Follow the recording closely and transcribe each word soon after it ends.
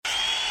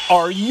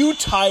Are you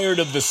tired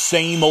of the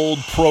same old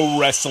pro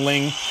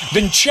wrestling?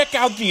 Then check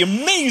out the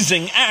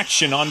amazing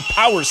action on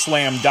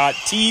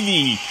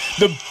Powerslam.tv,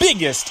 the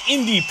biggest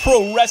indie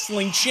pro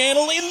wrestling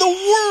channel in the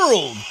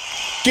world.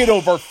 Get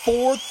over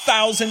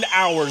 4,000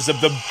 hours of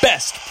the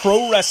best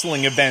pro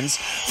wrestling events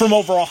from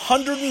over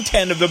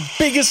 110 of the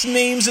biggest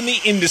names in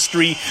the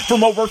industry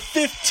from over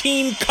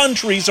 15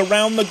 countries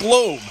around the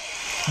globe.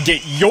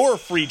 Get your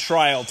free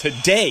trial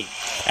today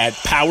at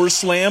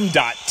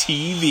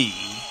Powerslam.tv.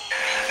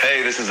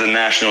 Hey, this is the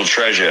National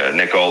Treasure,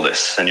 Nick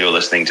Aldis, and you're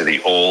listening to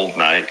the All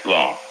Night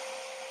Long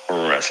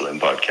Wrestling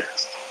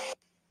Podcast.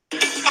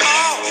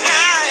 All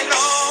night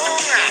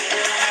long.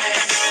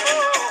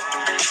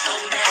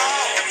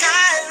 All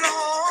night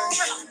long.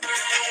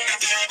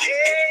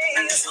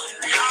 Yes,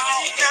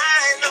 all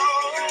night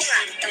long.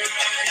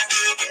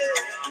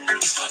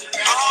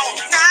 All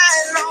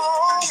night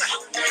long.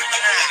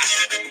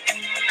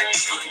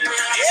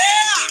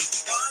 Yeah.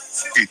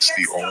 It's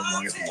the All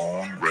Night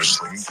Long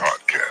Wrestling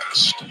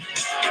Podcast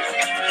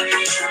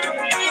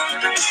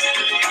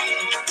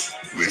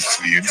with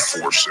the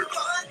Enforcer.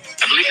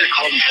 I believe they're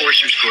called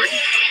enforcers, Gordon.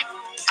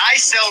 I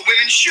sell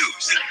women's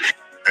shoes.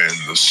 And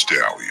the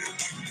Stallion.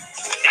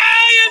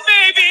 Stallion,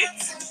 baby!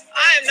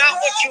 I am not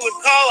what you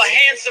would call a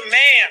handsome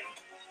man.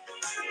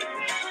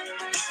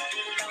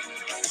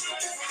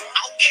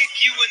 I'll kick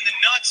you in the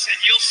nuts and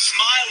you'll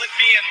smile at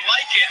me and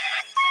like it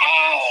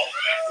all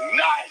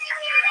night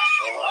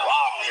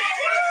long.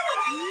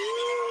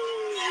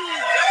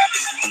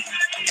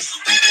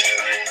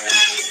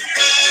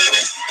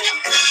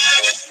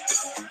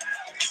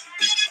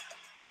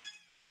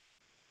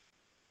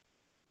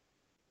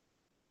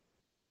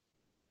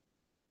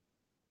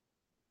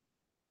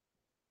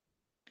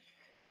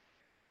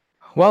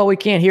 Well, we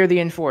can't hear the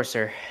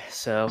Enforcer,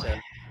 so...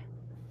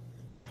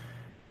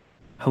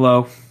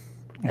 Hello.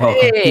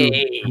 Welcome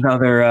Hey!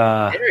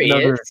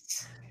 to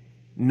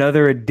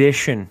another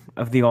edition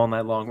of the All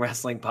Night Long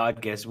Wrestling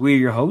Podcast. We're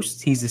your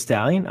hosts. He's the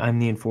Stallion. I'm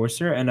the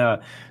Enforcer.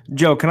 And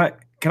Joe, can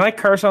I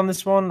curse on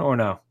this one or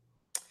no?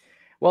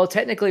 Well,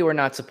 technically, we're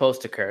not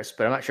supposed to curse,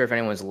 but I'm not sure if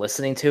anyone's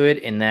listening to it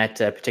in that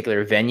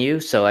particular venue,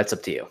 so that's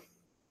up to you.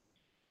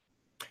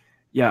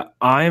 Yeah,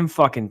 I'm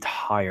fucking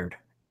tired.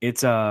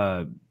 It's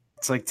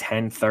like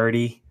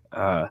 10:30,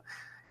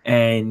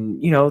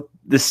 and you know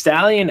the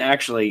Stallion.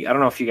 Actually, I don't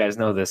know if you guys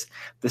know this.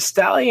 The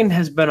Stallion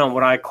has been on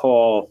what I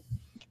call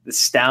the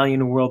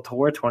Stallion World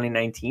Tour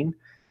 2019,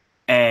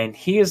 and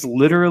he is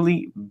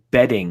literally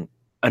bedding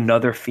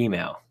another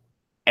female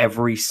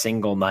every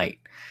single night.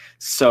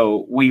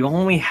 So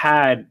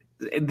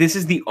this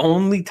is the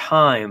only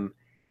time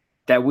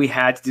that we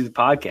had to do the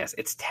podcast.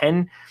 It's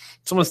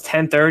almost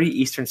 10:30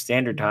 Eastern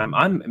Standard Time.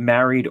 I'm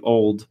married,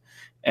 old,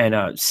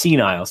 and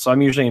senile, so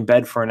I'm usually in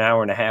bed for an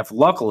hour and a half.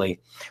 Luckily,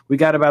 we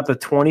got about the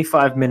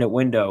 25-minute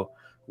window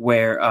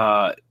where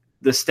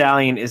the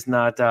Stallion is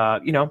not,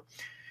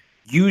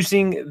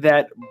 using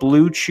that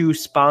Blue Chew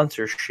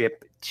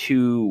sponsorship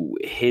to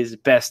his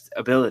best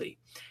ability.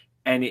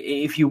 And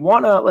if you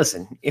want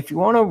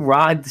to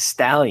ride the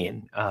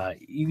Stallion,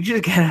 you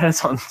just get at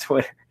us on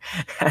Twitter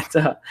at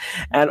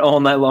All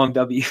Night Long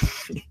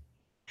WP.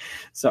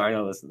 Sorry,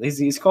 no, listen,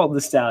 he's called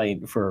the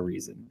Stallion for a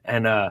reason.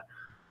 And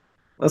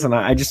listen,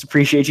 I just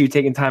appreciate you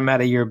taking time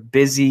out of your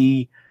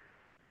busy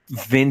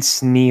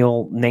Vince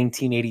Neil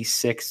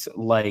 1986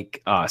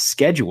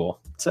 schedule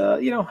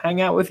to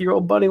hang out with your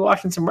old buddy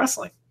watching some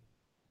wrestling.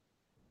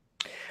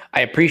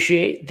 I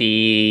appreciate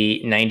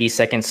the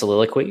 90-second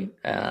soliloquy,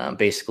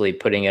 basically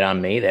putting it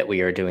on me that we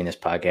are doing this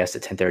podcast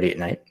at 10:30 at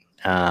night.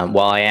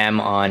 While I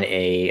am on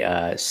a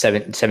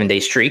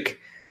 7-day streak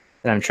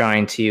that I'm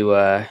trying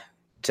to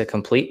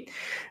complete.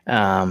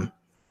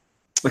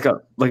 Like a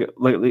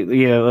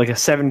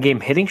 7-game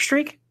hitting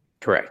streak?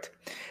 Correct.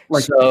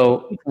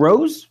 So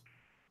Rose?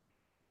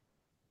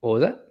 What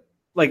was that?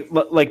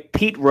 Like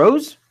Pete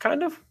Rose,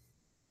 kind of?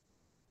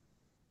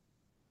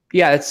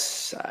 Yeah,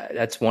 that's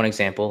one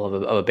example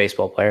of a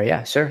baseball player.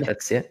 Yeah, sure,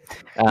 that's it.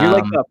 You're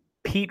like a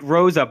Pete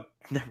Rose. Never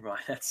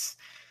mind. That's,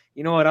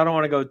 you know what? I don't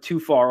want to go too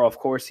far off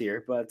course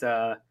here, but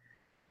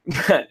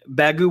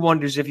Bagu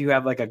wonders if you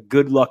have like a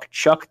good luck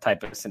Chuck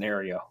type of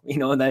scenario.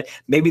 That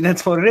maybe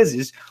that's what it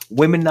is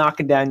women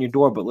knocking down your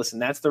door. But listen,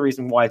 that's the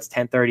reason why it's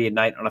 10:30 at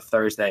night on a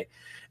Thursday,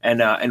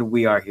 and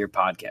we are here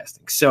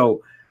podcasting.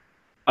 So.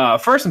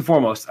 First and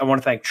foremost, I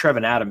want to thank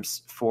Trevin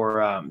Adams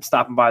for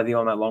stopping by the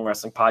All Night Long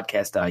Wrestling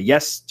Podcast. I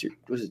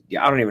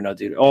don't even know,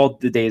 dude. All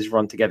the days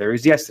run together. It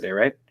was yesterday,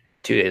 right?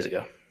 2 days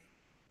ago.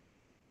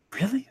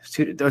 Really?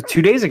 It was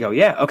 2 days ago.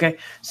 Yeah. Okay.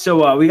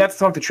 So we got to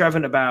talk to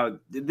Trevin about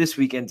this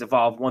weekend's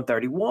Evolve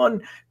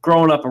 131,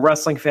 growing up a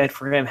wrestling fan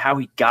for him, how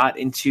he got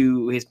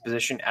into his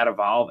position at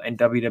Evolve and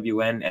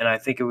WWN, and I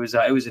think it was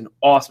an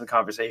awesome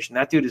conversation.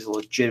 That dude is a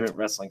legitimate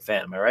wrestling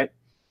fan. Am I right?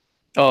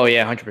 Oh,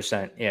 yeah,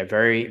 100%. Yeah,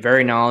 very,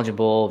 very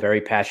knowledgeable, very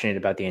passionate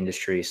about the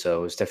industry. So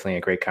it was definitely a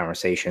great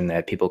conversation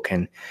that people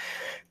can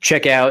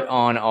check out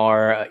on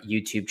our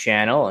YouTube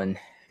channel, and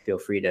feel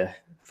free to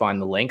find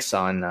the links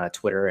on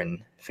Twitter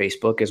and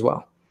Facebook as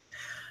well.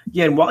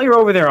 Yeah, and while you're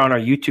over there on our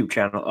YouTube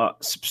channel,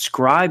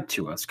 subscribe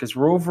to us because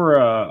we're over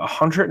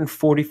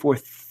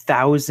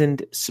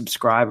 144,000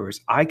 subscribers.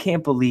 I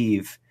can't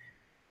believe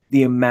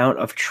the amount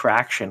of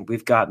traction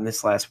we've gotten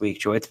this last week,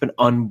 Joe. It's been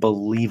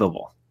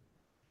unbelievable.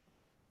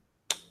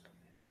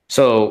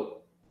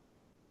 So,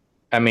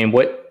 I mean,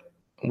 what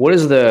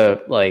is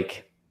the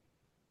like?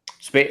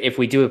 If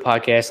we do a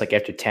podcast like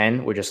after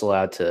 10, we're just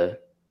allowed to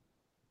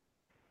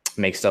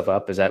make stuff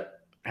up. Is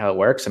that how it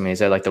works? I mean, is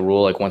that like the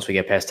rule? Like once we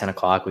get past 10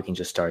 o'clock, we can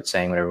just start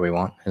saying whatever we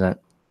want. Is that?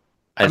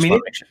 I just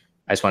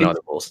want to know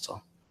the rules. That's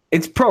all.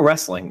 It's pro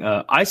wrestling.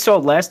 I saw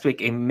last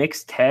week a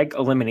mixed tag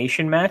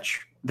elimination match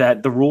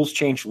that the rules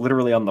changed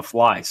literally on the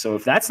fly. So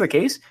if that's the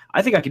case,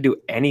 I think I could do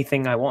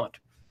anything I want.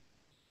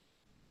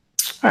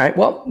 All right.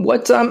 Well,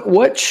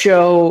 what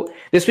show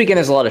this weekend?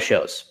 There's a lot of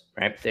shows,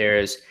 right?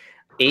 There's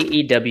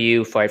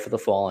AEW Fight for the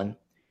Fallen.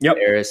 Yep.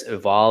 There's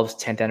Evolve's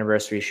 10th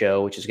anniversary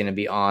show, which is going to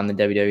be on the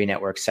WWE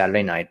Network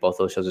Saturday night. Both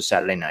those shows are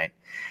Saturday night.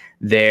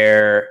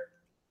 There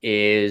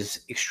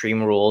is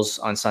Extreme Rules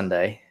on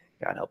Sunday.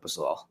 God help us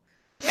all.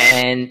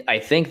 And I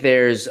think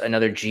there's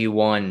another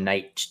G1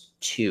 night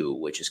 2,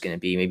 which is going to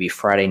be maybe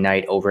Friday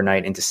night,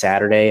 overnight into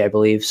Saturday, I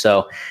believe.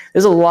 So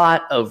there's a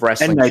lot of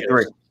wrestling and night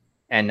shows. 3.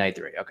 And night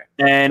 3. Okay.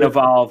 And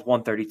Evolve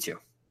 132.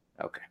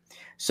 Okay.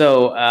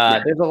 So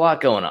there's a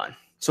lot going on.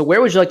 So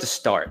where would you like to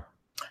start?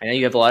 I know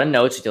you have a lot of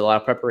notes. You did a lot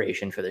of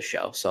preparation for the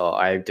show. So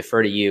I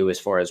defer to you as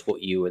far as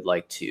what you would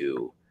like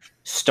to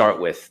start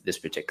with this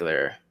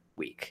particular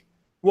week.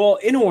 Well,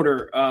 in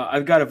order,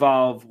 I've got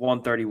Evolve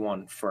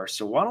 131 first.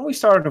 So why don't we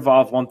start at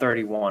Evolve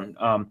 131?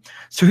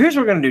 So here's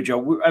what we're going to do, Joe.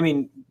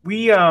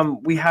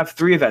 We have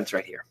 3 events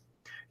right here.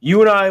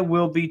 You and I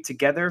will be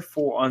together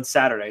on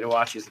Saturday to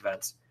watch these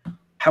events.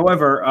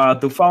 However,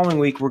 the following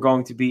week, we're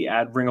going to be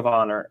at Ring of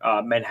Honor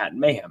Manhattan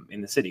Mayhem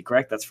in the city,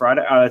 correct? That's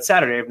Friday. That's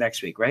Saturday of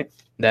next week, right?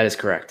 That is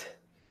correct.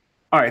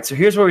 All right, so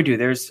here's what we do.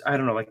 There's, I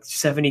don't know, like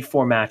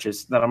 74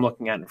 matches that I'm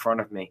looking at in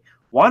front of me.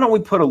 Why don't we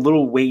put a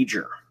little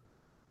wager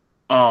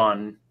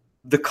on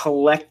the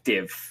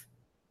collective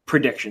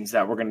predictions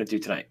that we're going to do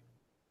tonight?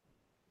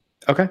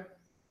 Okay.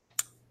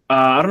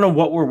 I don't know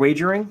what we're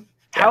wagering.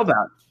 How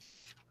about,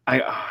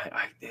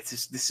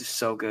 this is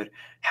so good.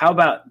 How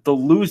about the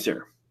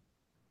loser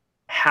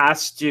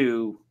has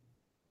to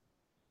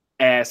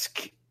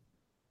ask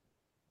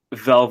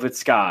Velvet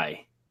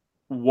Sky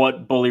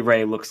what Bully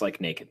Ray looks like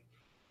naked?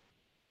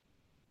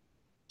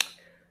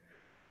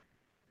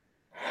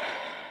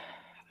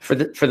 For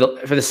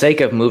the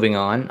sake of moving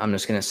on, I'm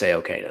just going to say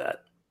okay to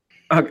that.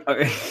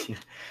 Okay.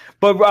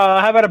 But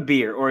how about a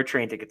beer or a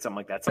train ticket, something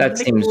like that? That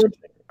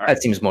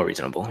seems more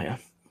reasonable. Yeah.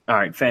 All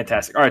right,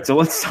 fantastic. All right, so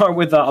let's start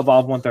with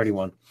Evolve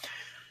 131.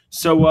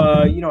 So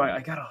I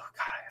have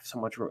so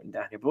much written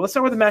down here, but let's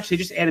start with the match they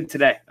just added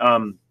today.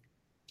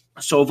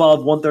 So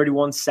Evolve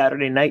 131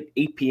 Saturday night,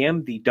 8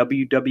 p.m. the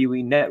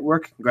WWE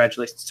Network.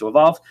 Congratulations to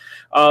Evolve.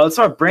 Let's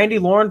start with Brandy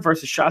Lauren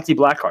versus Shotzi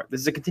Blackheart. This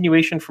is a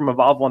continuation from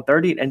Evolve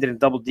 130. It ended in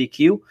double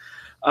DQ.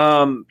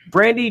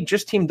 Brandy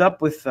just teamed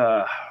up with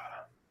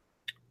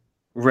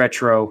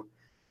Retro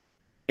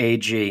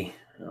AG.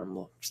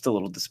 I'm still a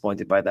little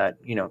disappointed by that.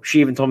 She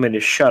even told me to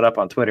shut up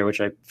on Twitter,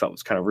 which I felt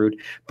was kind of rude.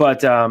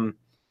 But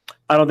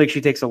I don't think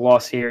she takes a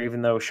loss here,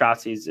 even though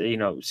Shotzi's,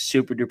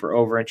 super duper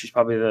over, and she's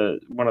probably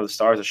one of the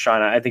stars of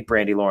Shine. I think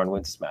Brandy Lauren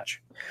wins this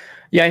match.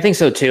 Yeah, I think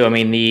so too. I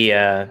mean,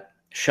 the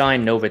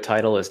Shine Nova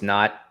title is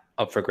not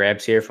up for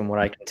grabs here, from what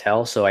I can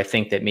tell. So I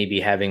think that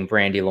maybe having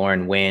Brandy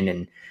Lauren win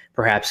and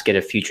perhaps get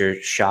a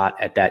future shot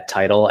at that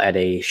title at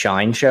a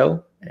Shine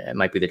show, it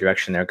might be the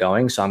direction they're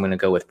going. So I'm going to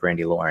go with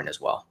Brandy Lauren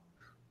as well.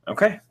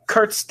 Okay.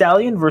 Kurt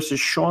Stallion versus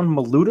Sean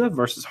Maluta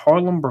versus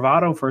Harlem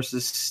Bravado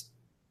versus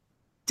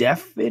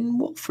Stephen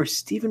Wolf or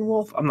Stephen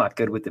Wolf. I'm not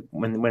good with it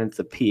when it's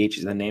the PH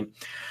is the name.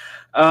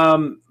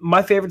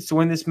 My favorites to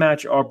win this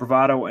match are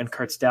Bravado and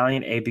Kurt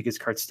Stallion. A, because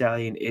Kurt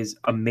Stallion is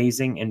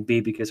amazing, and B,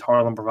 because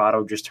Harlem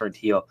Bravado just turned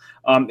heel.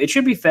 It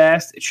should be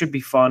fast. It should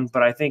be fun,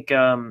 but I think,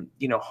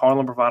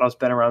 Harlem Bravado's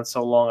been around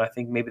so long. I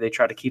think maybe they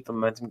try to keep the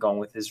momentum going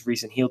with his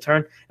recent heel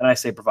turn, and I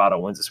say Bravado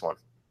wins this one.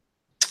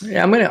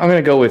 Yeah, I'm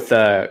gonna go with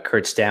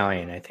Kurt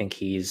Stallion. I think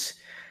he's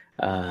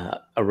a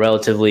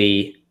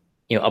relatively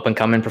up and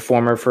coming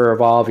performer for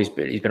Evolve. He's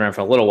been around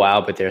for a little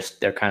while, but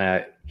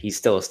he's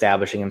still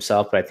establishing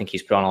himself. But I think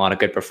he's put on a lot of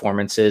good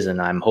performances,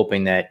 and I'm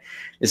hoping that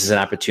this is an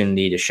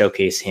opportunity to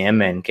showcase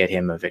him and get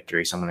him a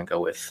victory. So I'm going to go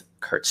with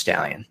Kurt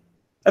Stallion.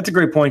 That's a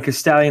great point because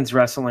Stallion's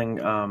wrestling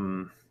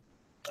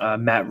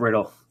Matt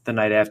Riddle the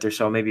night after,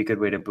 so maybe a good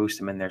way to boost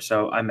him in there.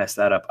 So I messed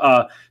that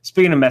up.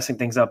 Speaking of messing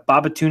things up,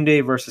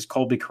 Babatunde versus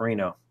Colby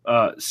Carino.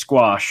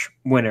 Squash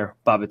winner,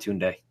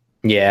 Babatunde.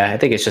 Yeah, I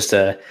think it's just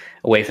a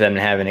way for them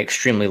to have an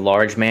extremely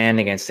large man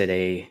against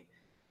a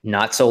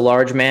not so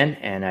large man,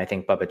 and I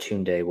think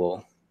Babatunde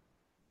will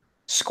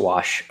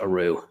squash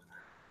Aru.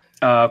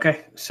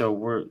 Okay, so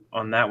we're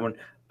on that one.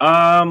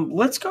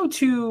 Let's go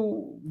to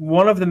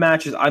one of the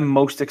matches I'm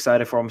most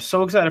excited for. I'm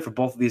so excited for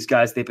both of these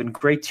guys. They've been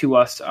great to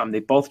us.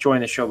 They both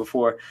joined the show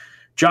before.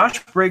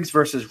 Josh Briggs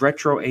versus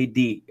Retro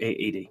AG,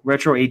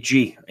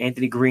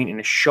 Anthony Green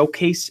in a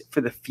showcase for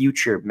the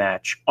future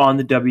match on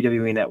the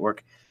WWE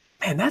Network.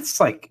 Man, that's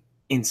like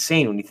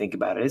insane when you think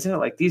about it, isn't it?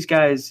 Like these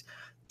guys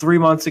 3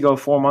 months ago,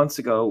 4 months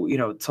ago,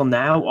 till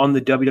now on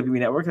the WWE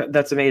Network,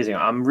 that's amazing.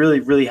 I'm really,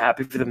 really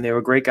happy for them. They were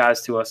great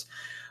guys to us.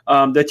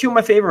 They're two of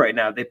my favorite right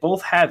now. They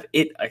both have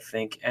it, I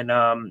think, and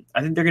I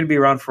think they're going to be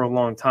around for a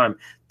long time.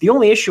 The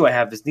only issue I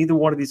have is neither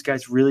one of these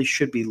guys really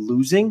should be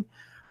losing,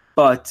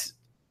 but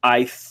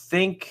I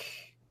think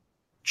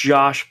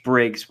Josh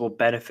Briggs will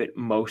benefit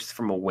most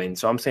from a win.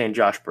 So I'm saying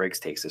Josh Briggs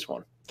takes this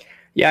one.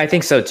 Yeah, I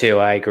think so too.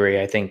 I agree.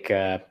 I think,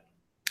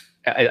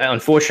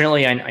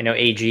 unfortunately, I know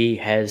AG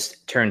has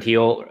turned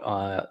heel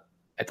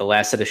at the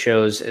last set of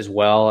shows as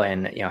well.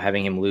 And,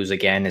 having him lose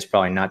again is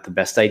probably not the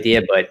best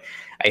idea, but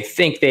I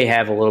think they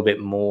have a little bit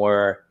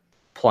more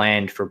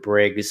planned for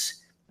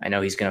Briggs. I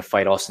know he's going to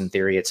fight Austin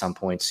Theory at some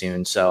point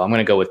soon. So I'm going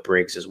to go with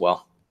Briggs as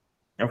well.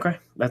 Okay,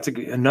 that's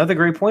another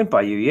great point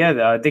by you.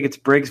 Yeah, I think it's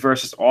Briggs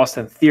versus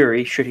Austin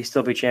Theory. Should he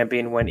still be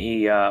champion when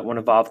when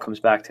Evolve comes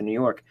back to New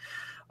York?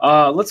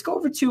 Let's go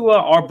over to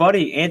our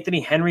buddy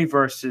Anthony Henry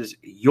versus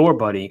your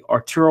buddy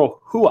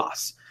Arturo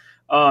Huas.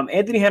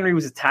 Anthony Henry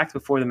was attacked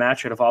before the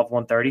match at Evolve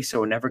 130,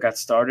 so it never got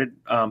started.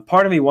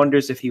 Part of me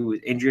wonders if he was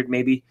injured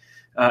maybe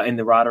in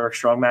the Roderick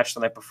Strong match the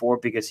night before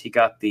because he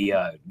got the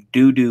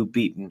doo-doo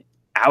beaten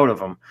out of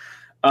him.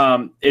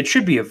 It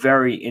should be a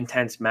very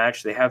intense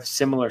match. They have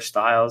similar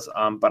styles,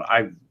 but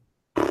I'm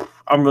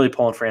really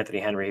pulling for Anthony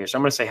Henry here. So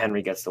I'm going to say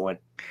Henry gets the win.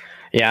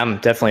 Yeah, I'm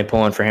definitely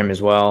pulling for him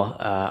as well.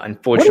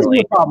 Unfortunately, what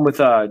is the problem with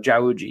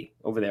Jauji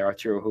over there,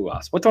 Arturo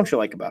Huas? What don't you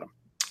like about him?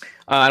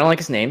 I don't like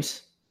his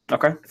names.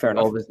 Okay, fair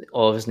enough.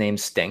 All of his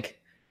names stink,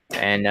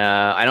 and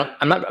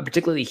I'm not a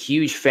particularly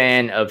huge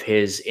fan of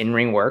his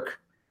in-ring work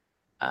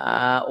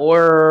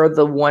or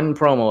the one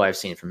promo I've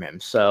seen from him.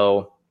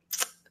 So.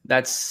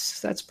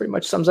 That's pretty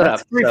much sums it up.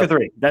 3 for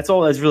 3. That's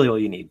really all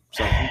you need.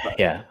 So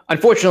yeah.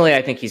 Unfortunately,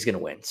 I think he's going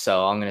to win.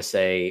 So I'm going to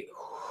say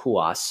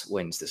Huas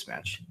wins this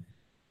match.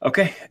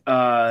 Okay.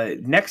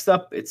 Next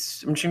up, I'm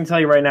just going to tell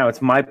you right now,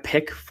 it's my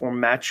pick for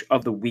match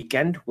of the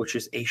weekend, which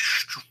is a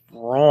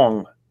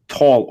strong,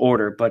 tall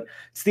order, but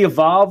it's the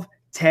Evolve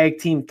Tag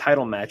Team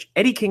title match.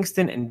 Eddie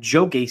Kingston and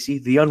Joe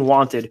Gacy, the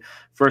Unwanted,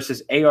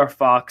 versus AR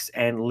Fox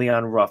and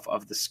Leon Ruff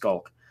of the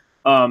Skulk.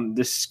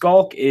 The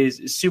Skulk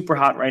is super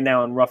hot right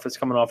now, and Ruff is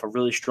coming off a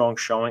really strong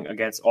showing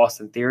against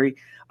Austin Theory.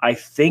 I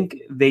think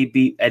they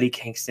beat Eddie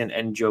Kingston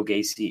and Joe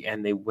Gacy,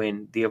 and they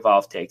win the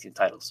Evolve Tag Team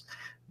titles.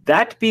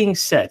 That being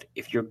said,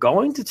 if you're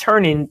going to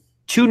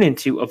tune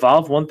into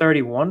Evolve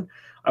 131,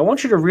 I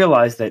want you to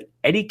realize that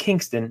Eddie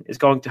Kingston is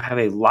going to have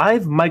a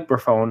live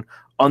microphone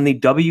on the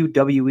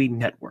WWE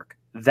Network.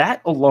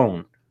 That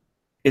alone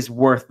is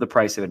worth the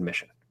price of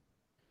admission.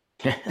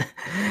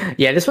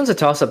 Yeah, this one's a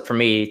toss-up for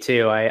me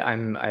too.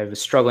 I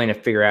was struggling to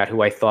figure out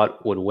who I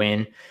thought would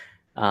win,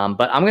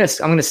 but I'm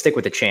gonna stick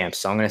with the champs.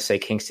 So I'm gonna say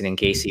Kingston and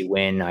Gacy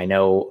win. I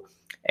know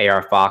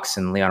AR Fox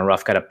and Leon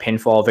Ruff got a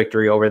pinfall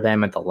victory over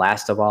them at the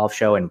last Evolve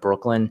show in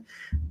Brooklyn,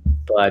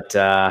 but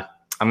I'm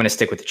gonna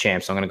stick with the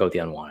champs. So I'm gonna go with the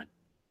Unwanted.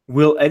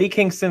 Will Eddie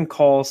Kingston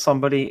call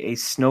somebody a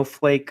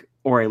snowflake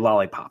or a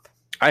lollipop?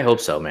 I hope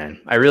so, man.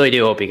 I really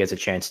do hope he gets a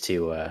chance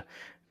to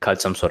cut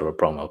some sort of a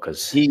promo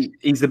because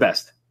he's the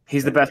best.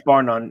 He's the best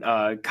bar none.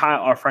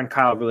 Kyle, our friend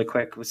Kyle, really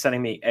quick, was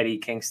sending me Eddie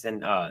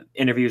Kingston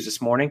interviews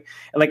this morning.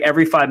 And like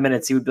every 5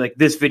 minutes, he would be like,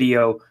 this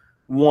video,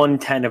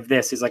 110 of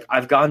this. He's like,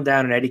 I've gone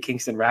down an Eddie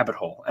Kingston rabbit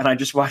hole. And I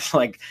just watched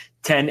like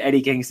 10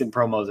 Eddie Kingston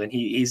promos, and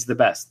he's the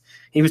best.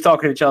 He was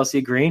talking to Chelsea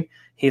Green.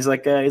 He's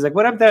like,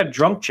 what happened to that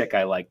drunk chick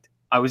I liked?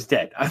 I was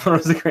dead. I thought it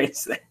was the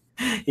greatest thing.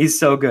 He's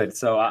so good.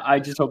 So I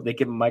just hope they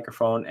give him a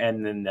microphone,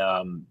 and then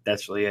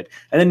that's really it.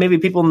 And then maybe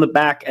people in the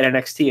back at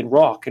NXT and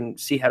Raw can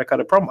see how to cut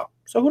a promo.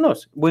 So who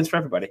knows? Wins for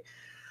everybody.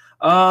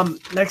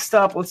 Next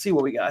up, let's see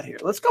what we got here.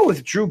 Let's go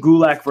with Drew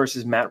Gulak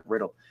versus Matt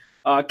Riddle.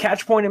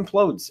 Catch Point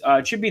implodes.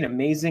 It should be an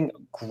amazing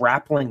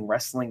grappling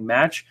wrestling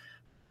match,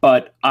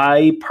 but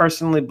I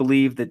personally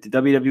believe that the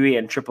WWE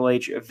and Triple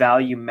H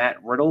value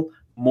Matt Riddle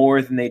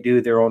more than they do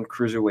their own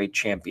cruiserweight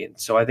champion.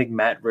 So I think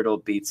Matt Riddle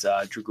beats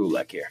Drew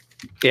Gulak here.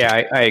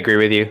 Yeah, I agree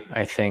with you.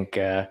 I think,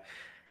 they,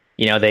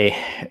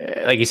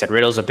 like you said,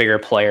 Riddle's a bigger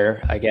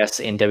player, I guess,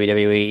 in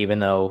WWE, even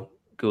though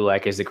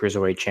Gulak is the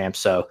cruiserweight champ.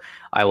 So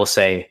I will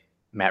say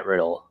Matt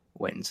Riddle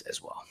wins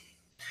as well.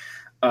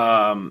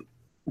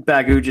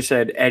 Bagu just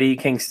said Eddie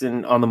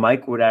Kingston on the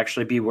mic would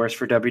actually be worse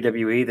for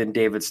WWE than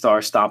David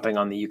Starr stomping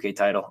on the UK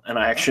title. And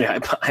I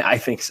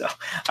think so.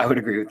 I would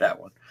agree with that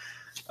one.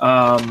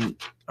 All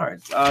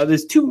right.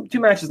 There's two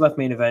matches left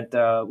main event.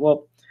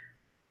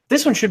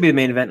 This one should be the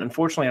main event.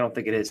 Unfortunately, I don't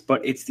think it is, but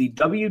it's the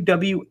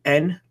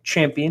WWN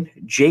champion,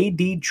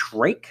 JD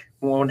Drake,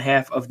 one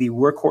half of the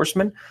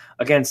Workhorsemen,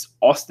 against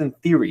Austin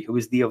Theory, who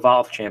is the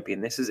Evolve champion.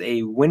 This is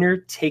a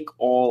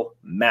winner-take-all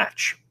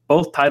match.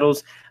 Both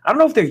titles, I don't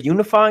know if they're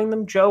unifying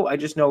them, Joe. I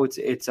just know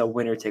it's a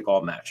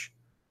winner-take-all match.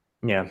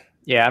 Yeah,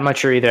 I'm not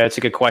sure either. That's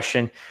a good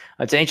question.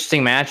 It's an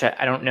interesting match.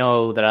 I don't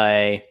know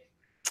that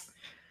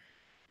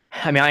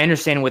I mean, I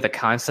understand what the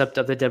concept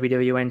of the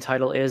WWN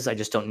title is. I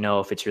just don't know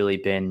if it's really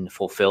been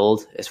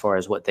fulfilled as far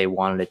as what they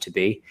wanted it to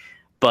be.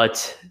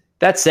 But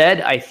that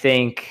said, I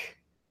think,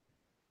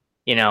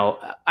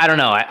 I don't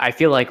know. I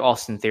feel like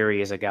Austin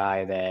Theory is a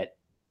guy that,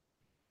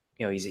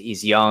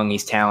 he's young,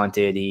 he's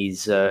talented,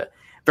 he's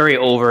very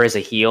over as a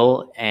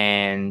heel.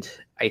 And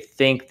I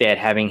think that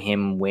having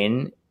him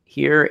win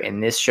here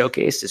in this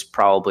showcase is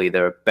probably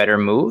the better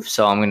move.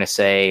 So I'm going to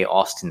say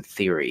Austin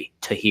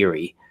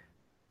Tahiri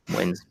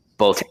wins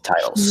both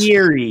titles.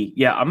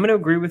 Yeah, I'm going to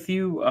agree with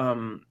you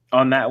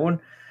on that one.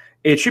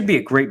 It should be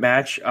a great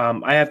match.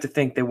 I have to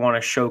think they want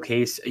to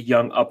showcase a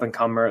young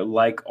up-and-comer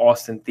like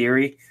Austin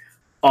Theory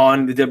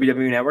on the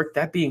WWE Network.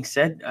 That being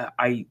said,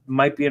 I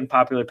might be in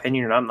popular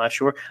opinion, and I'm not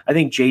sure. I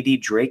think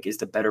JD Drake is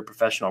the better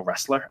professional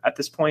wrestler at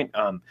this point.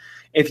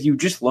 If you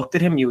just looked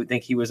at him, you would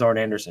think he was Arn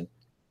Anderson.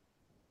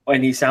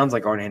 And he sounds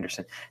like Arn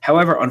Anderson.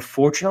 However,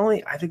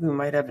 unfortunately, I think we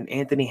might have an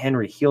Anthony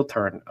Henry heel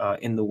turn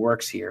in the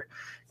works here,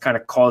 kind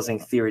of causing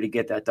Theory to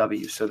get that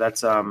W. So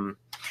that's,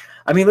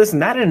 listen,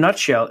 that in a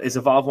nutshell is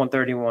Evolve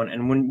 131.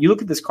 And when you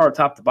look at this card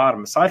top to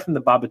bottom, aside from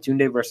the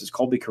Babatunde versus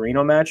Colby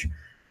Carino match,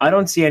 I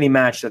don't see any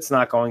match that's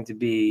not going to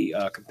be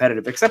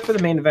competitive, except for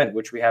the main event,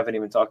 which we haven't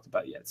even talked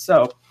about yet.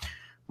 So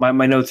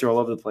my notes are all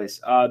over the place.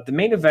 The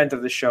main event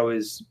of the show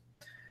is,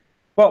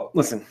 well,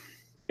 listen,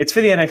 it's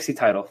for the NXT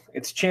title.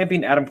 It's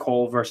champion Adam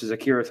Cole versus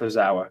Akira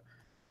Tozawa.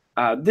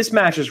 This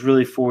match is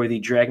really for the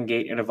Dragon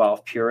Gate and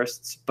Evolve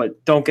purists,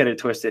 but don't get it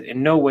twisted.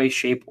 In no way,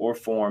 shape, or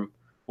form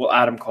will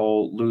Adam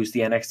Cole lose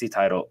the NXT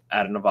title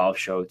at an Evolve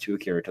show to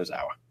Akira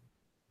Tozawa.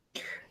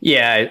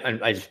 Yeah,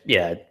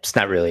 it's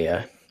not really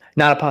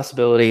not a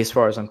possibility as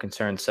far as I'm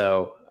concerned.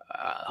 So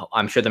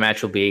I'm sure the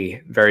match will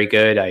be very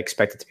good. I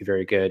expect it to be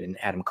very good, and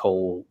Adam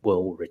Cole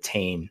will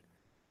retain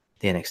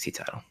the NXT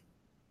title.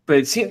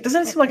 But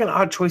doesn't it seem like an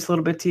odd choice a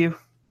little bit to you?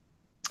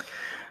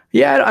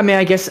 Yeah, I mean,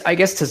 I guess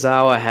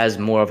Tozawa has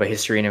more of a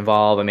history in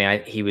Evolve. I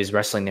mean, he was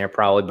wrestling there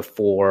probably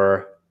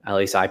before. At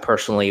least I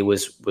personally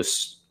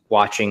was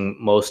watching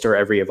most or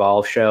every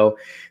Evolve show.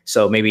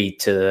 So maybe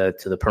to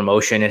the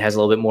promotion, it has a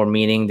little bit more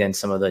meaning than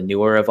some of the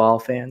newer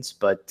Evolve fans.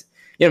 But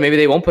maybe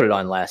they won't put it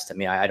on last. I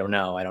mean, I don't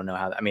know. I don't know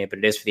how. I mean, but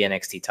it is for the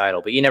NXT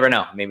title. But you never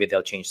know. Maybe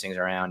they'll change things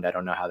around. I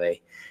don't know how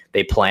they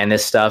plan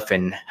this stuff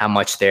and how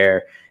much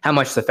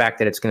the fact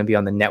that it's going to be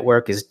on the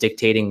network is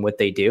dictating what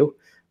they do.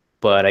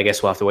 But I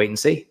guess we'll have to wait and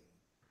see.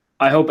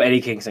 I hope Eddie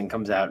Kingston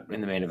comes out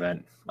in the main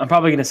event. I'm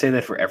probably going to say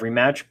that for every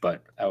match,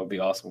 but that would be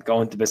awesome.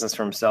 Go into business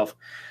for himself.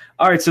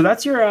 All right, so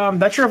that's your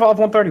Evolve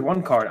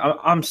 131 card.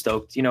 I'm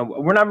stoked.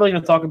 We're not really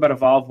going to talk about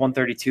Evolve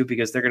 132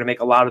 because they're going to make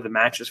a lot of the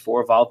matches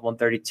for Evolve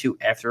 132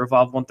 after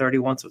Evolve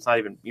 131, so it's not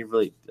even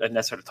really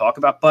necessary to talk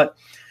about. But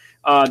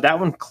that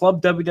one,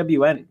 Club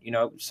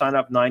WWN, sign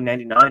up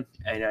 $9.99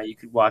 and you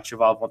could watch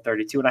Evolve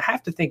 132. And I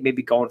have to think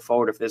maybe going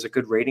forward, if there's a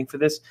good rating for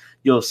this,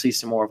 you'll see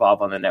some more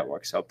Evolve on the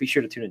network. So be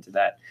sure to tune into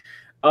that.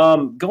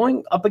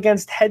 Going up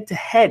against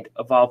head-to-head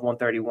Evolve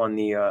 131,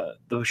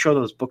 the show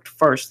that was booked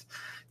first,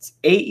 it's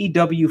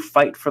AEW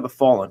Fight for the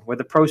Fallen, where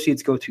the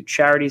proceeds go to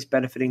charities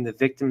benefiting the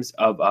victims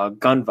of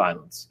gun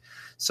violence.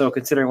 So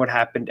considering what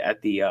happened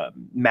at the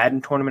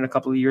Madden tournament a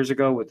couple of years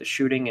ago with the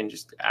shooting and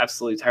just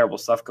absolutely terrible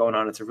stuff going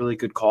on, it's a really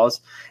good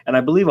cause. And I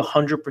believe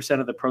 100%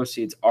 of the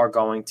proceeds are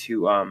going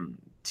to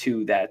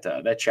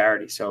that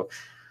charity. So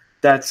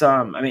that's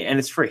and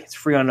it's free. It's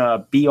free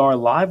on BR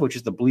Live, which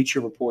is the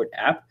Bleacher Report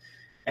app.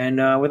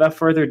 And without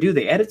further ado,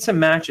 they added some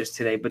matches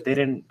today, but they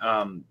didn't.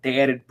 They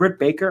added Britt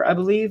Baker, I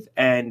believe,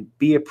 and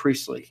Bea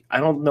Priestley. I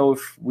don't know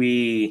if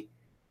we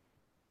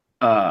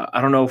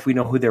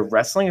know who they're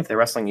wrestling. If they're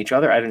wrestling each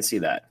other, I didn't see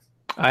that.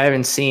 I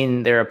haven't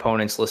seen their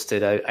opponents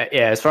listed.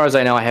 As far as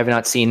I know, I have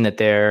not seen that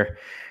they're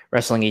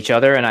wrestling each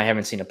other, and I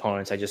haven't seen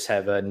opponents. I just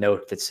have a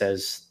note that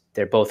says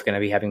they're both going to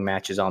be having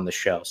matches on the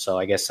show. So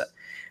I guess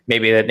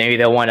maybe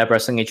they'll wind up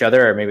wrestling each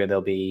other, or maybe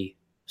there'll be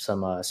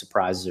some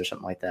surprises or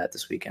something like that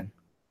this weekend.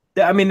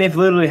 I mean, they've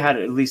literally had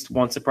at least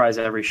one surprise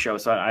at every show,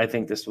 so I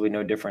think this will be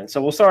no different.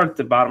 So we'll start at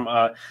the bottom.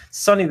 The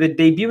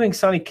debuting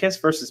Sonny Kiss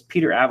versus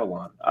Peter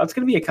Avalon. It's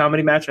going to be a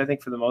comedy match, I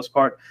think, for the most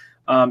part.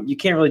 You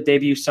can't really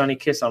debut Sonny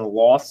Kiss on a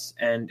loss,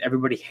 and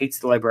everybody hates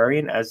the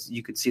Librarian, as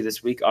you could see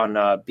this week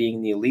on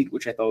Being the Elite,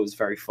 which I thought was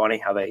very funny,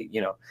 how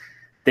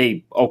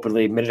they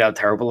openly admitted how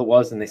terrible it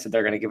was, and they said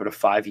they're going to give it a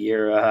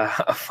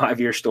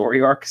 5-year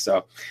story arc.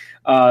 So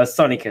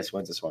Sonny Kiss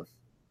wins this one.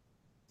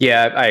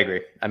 Yeah, I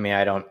agree. I mean,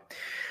 I don't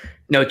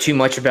know too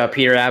much about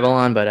Peter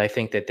Avalon, but I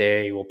think that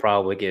they will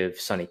probably give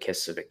Sonny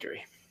Kiss a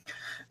victory.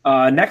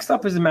 Next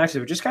up is a match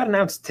that just got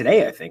announced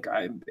today, I think,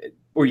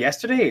 or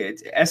yesterday.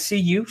 It's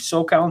SCU,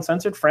 SoCal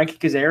Uncensored, Frankie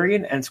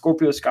Kazarian, and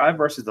Scorpio Sky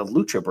versus the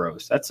Lucha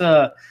Bros. That's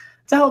a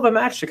hell of a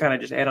match to kind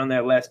of just add on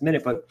there last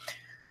minute, but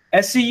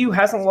SCU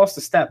hasn't lost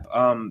a step.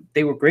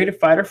 They were great at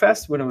Fyter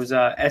Fest when it was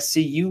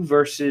SCU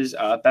versus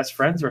Best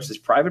Friends versus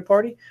Private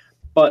Party.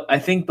 But I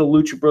think the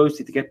Lucha Bros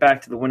need to get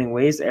back to the winning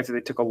ways after they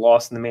took a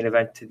loss in the main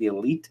event to the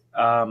Elite.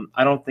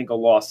 I don't think a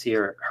loss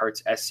here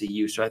hurts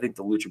SCU, so I think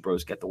the Lucha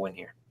Bros get the win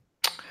here.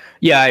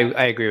 Yeah,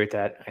 I agree with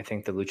that. I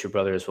think the Lucha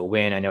Brothers will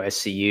win. I know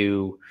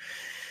SCU,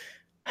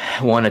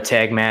 won a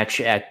tag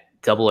match at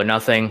Double or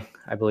Nothing,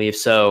 I believe.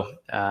 So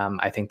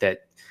I think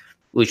that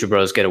Lucha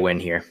Bros get a win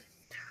here.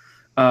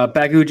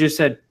 Bagu just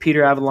said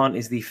Peter Avalon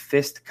is the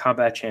fist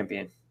combat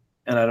champion,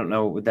 and I don't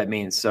know what that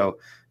means. So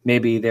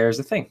maybe there's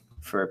a thing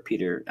for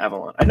Peter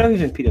Avalon. I know he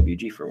was in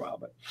PWG for a while,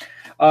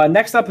 but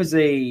next up is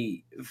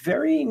a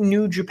very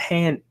New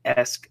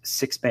Japan-esque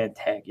six-man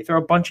tag. You throw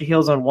a bunch of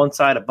heels on one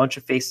side, a bunch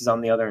of faces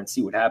on the other, and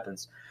see what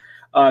happens.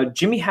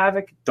 Jimmy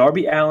Havoc,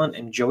 Darby Allin,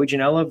 and Joey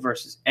Janela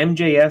versus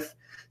MJF,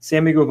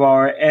 Sammy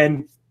Guevara,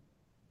 and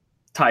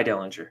Ty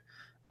Dillinger.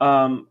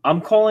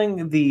 I'm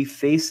calling the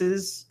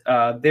faces.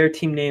 Their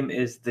team name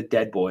is the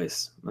Dead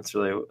Boys. That's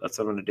what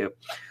I'm going to do.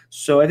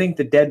 So I think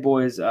the Dead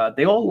Boys.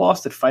 They all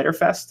lost at Fyter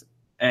Fest,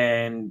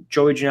 and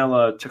Joey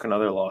Janela took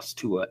another loss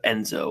to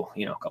Enzo,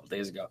 a couple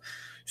days ago.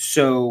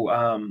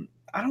 So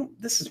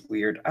This is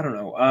weird. I don't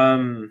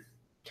know.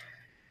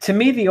 To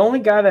me, the only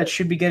guy that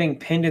should be getting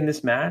pinned in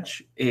this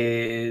match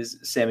is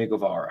Sammy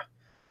Guevara.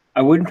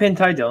 I wouldn't pin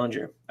Ty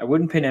Dillinger. I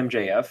wouldn't pin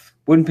MJF.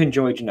 Wouldn't pin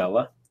Joey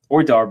Janela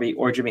or Darby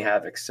or Jimmy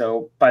Havoc.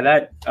 So by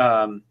that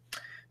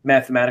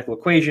mathematical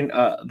equation,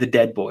 the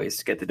Dead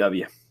Boys get the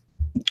W.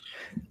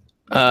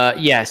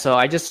 So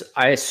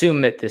I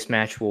assume that this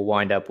match will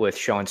wind up with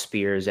Shawn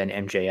Spears and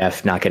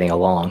MJF not getting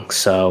along.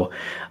 So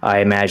I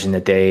imagine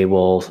that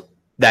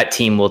that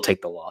team will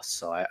take the loss.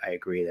 So I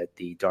agree that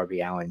the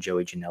Darby Allin,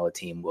 Joey Janela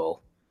team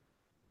will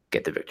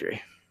get the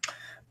victory.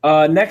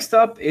 Next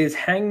up is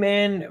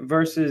Hangman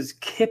versus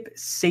Kip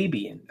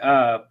Sabian.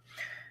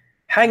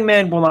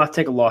 Hangman will not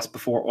take a loss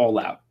before All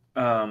Out,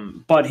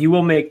 but he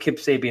will make Kip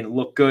Sabian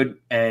look good.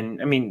 And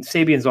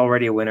Sabian's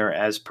already a winner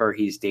as per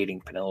he's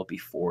dating Penelope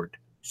Ford.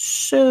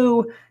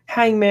 So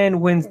Hangman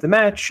wins the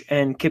match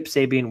and Kip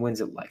Sabian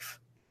wins at life.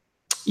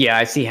 Yeah,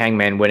 I see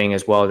Hangman winning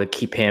as well to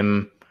keep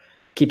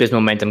his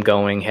momentum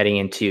going heading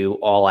into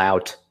All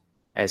Out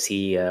as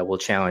he will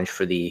challenge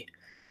for the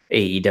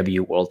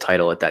AEW World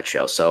Title at that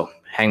show. So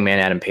Hangman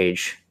Adam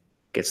Page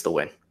gets the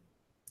win.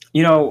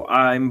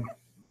 I'm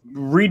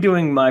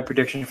redoing my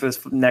prediction for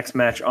this next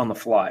match on the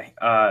fly.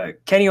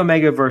 Kenny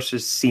Omega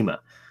versus CIMA.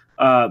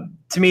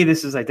 To me,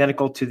 this is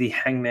identical to the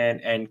Hangman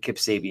and Kip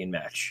Sabian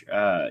match.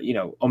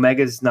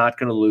 Omega's not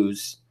going to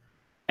lose,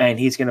 and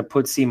he's going to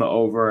put CIMA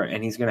over,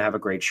 and he's going to have a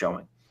great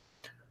showing.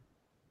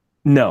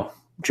 No,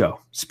 Joe,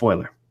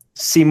 spoiler.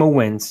 CIMA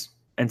wins,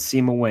 and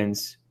CIMA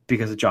wins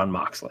because of Jon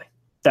Moxley.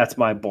 That's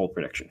my bold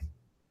prediction.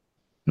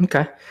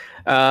 Okay.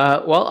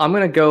 Well, I'm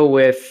going to go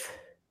with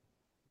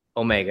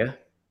Omega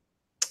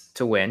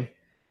to win,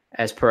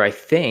 as per I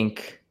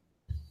think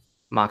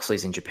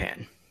Moxley's in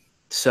Japan.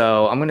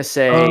 So I'm going to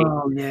say...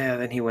 Oh, yeah,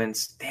 then he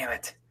wins. Damn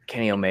it.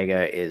 Kenny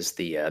Omega is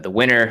the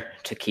winner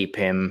to keep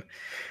him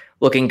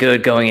looking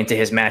good going into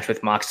his match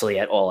with Moxley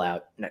at All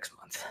Out next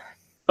month.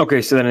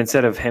 Okay, so then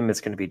instead of him,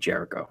 it's going to be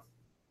Jericho.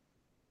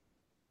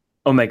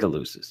 Omega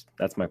loses.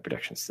 That's my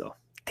prediction still.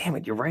 Damn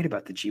it, you're right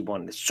about the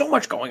G1. There's so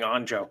much going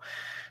on, Joe.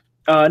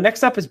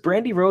 Next up is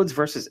Brandy Rhodes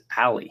versus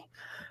Allie.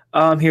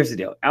 Here's the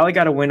deal. Allie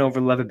got a win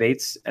over Leva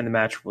Bates, and the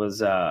match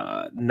was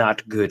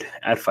not good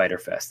at Fyter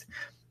Fest.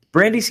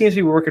 Brandy seems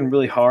to be working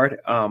really hard,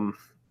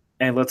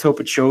 and let's hope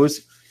it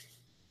shows.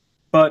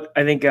 But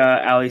I think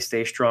Allie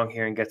stays strong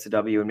here and gets a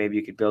W, and maybe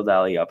you could build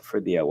Allie up for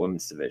the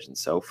women's division.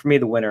 So for me,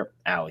 the winner,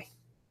 Allie.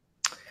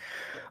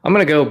 I'm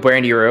going to go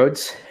Brandy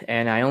Rhodes,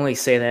 and I only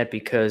say that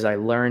because I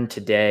learned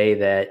today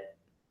that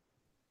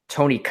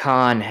Tony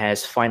Khan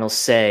has final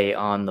say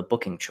on the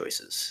booking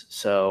choices.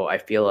 So I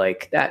feel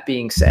like that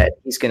being said,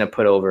 he's going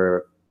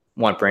to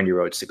want Brandy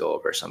Rhodes to go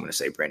over. So I'm going to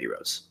say Brandy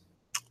Rhodes.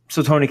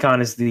 So Tony Khan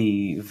is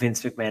the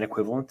Vince McMahon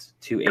equivalent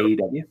to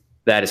AEW?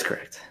 That is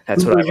correct.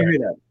 That's what I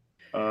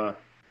heard.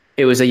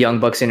 It was a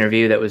Young Bucks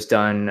interview that was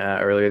done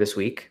earlier this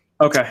week.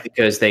 Okay.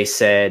 Because they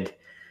said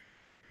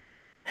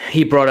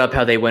he brought up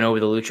how they went over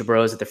the Lucha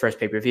Bros at the first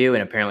pay-per-view,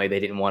 and apparently they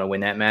didn't want to win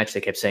that match.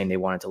 They kept saying they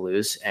wanted to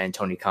lose, and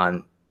Tony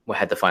Khan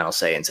had the final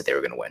say and said they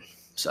were going to win.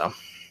 So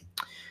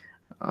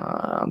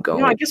I'm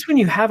going. I guess when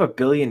you have $1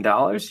 billion,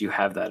 you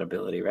have that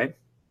ability, right?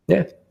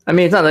 Yeah. I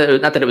mean, it's not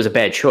that it was a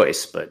bad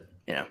choice, but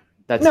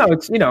that's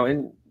it's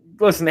and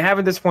listen, they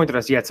haven't disappointed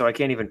us yet, so I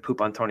can't even poop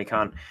on Tony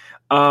Khan.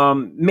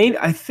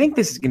 I think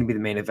this is going to be the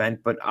main event,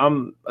 but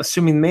I'm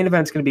assuming the main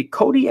event is going to be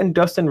Cody and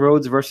Dustin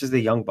Rhodes versus the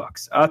Young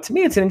Bucks. To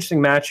me, it's an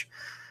interesting match,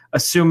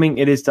 assuming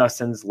it is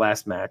Dustin's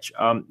last match.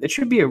 It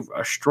should be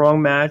a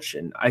strong match,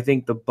 and I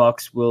think the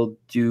Bucks will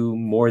do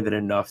more than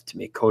enough to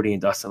make Cody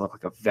and Dustin look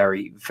like a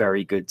very,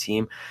 very good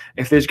team.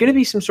 If there's going to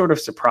be some sort of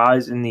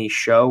surprise in the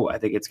show, I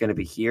think it's going to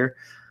be here.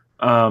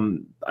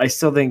 I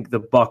still think the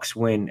Bucks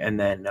win, and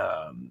then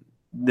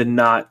the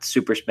not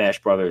Super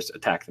Smash Brothers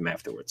attack them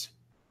afterwards.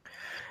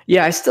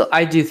 Yeah,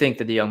 I do think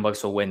that the Young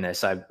Bucks will win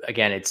this.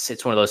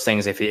 It's one of those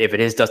things. If it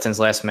is Dustin's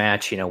last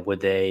match, would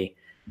they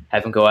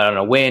have him go out on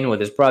a win with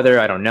his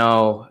brother? I don't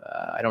know.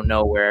 I don't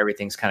know where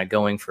everything's kind of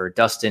going for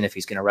Dustin, if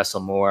he's going to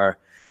wrestle more.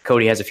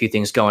 Cody has a few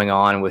things going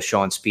on with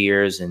Shawn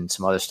Spears and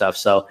some other stuff.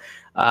 So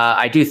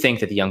I do think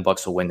that the Young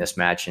Bucks will win this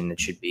match, and it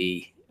should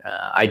be.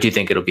 I do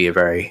think it'll be a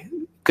very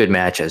good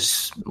match,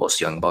 as most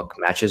Young Buck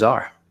matches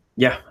are.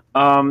 Yeah,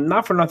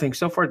 Not for nothing.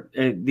 So far,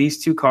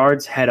 these two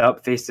cards head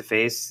up face to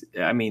face.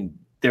 I mean,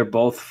 they're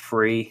both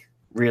free.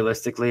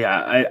 Realistically,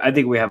 I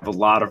think we have a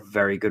lot of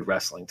very good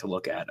wrestling to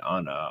look at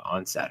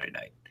on Saturday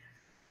night.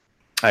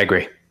 I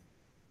agree.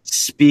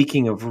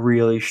 Speaking of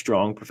really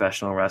strong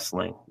professional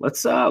wrestling,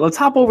 let's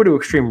hop over to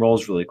Extreme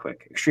Rules really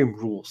quick. Extreme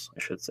Rules, I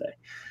should say.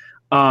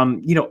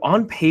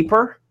 On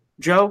paper,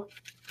 Joe,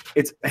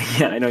 it's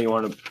yeah, I know you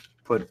want to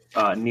put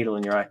a needle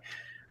in your eye,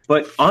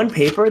 but on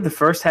paper, the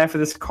first half of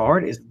this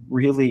card is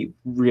really,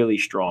 really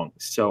strong.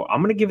 So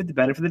I'm going to give it the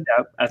benefit of the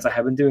doubt, as I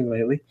have been doing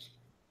lately.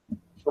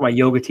 My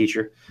yoga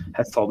teacher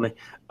has told me.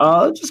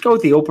 Let's just go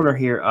with the opener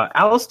here.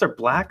 Aleister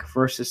Black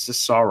versus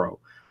Cesaro.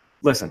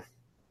 Listen,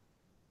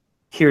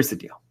 here's the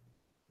deal.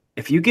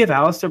 If you give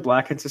Aleister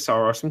Black and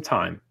Cesaro some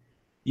time,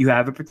 you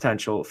have a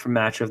potential for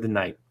match of the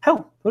night.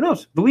 Hell, who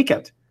knows? The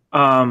weekend.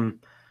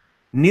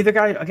 Neither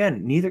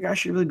guy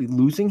should really be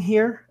losing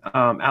here.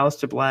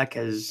 Aleister Black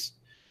has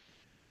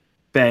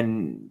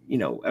been,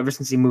 ever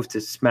since he moved to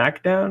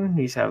SmackDown,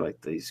 he's had like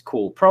these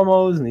cool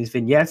promos and these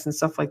vignettes and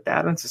stuff like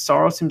that. And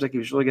Cesaro seems like he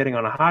was really getting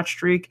on a hot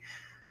streak.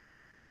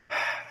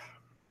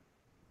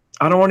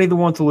 I don't want either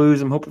one to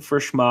lose. I'm hoping for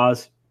a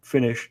schmaz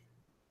finish.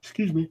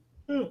 Excuse me.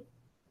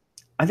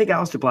 I think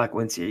Aleister Black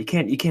wins here. You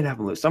can't have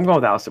him lose. So I'm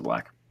going with Aleister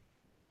Black.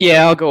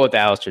 Yeah, I'll go with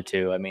Aleister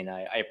too. I mean,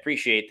 I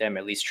appreciate them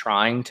at least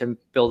trying to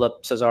build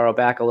up Cesaro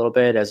back a little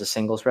bit as a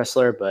singles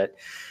wrestler, but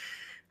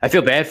I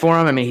feel bad for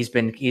him. I mean, he's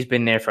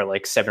been there for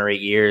like 7 or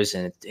 8 years,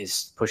 and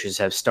his pushes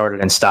have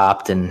started and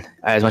stopped. And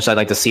as much as I'd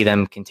like to see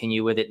them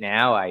continue with it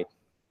now, I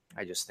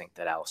just think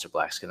that Aleister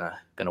Black's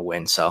gonna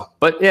win. So,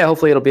 but yeah,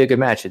 hopefully it'll be a good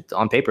match.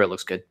 On paper, it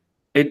looks good.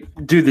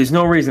 Dude, there's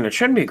no reason it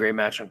shouldn't be a great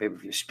match on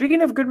pay-per-view.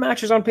 Speaking of good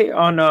matches on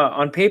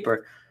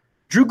paper,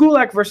 Drew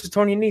Gulak versus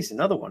Tony Nese,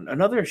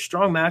 another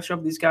strong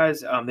matchup. These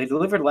guys, they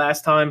delivered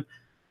last time.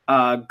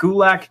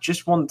 Gulak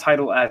just won the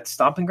title at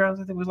Stomping Grounds.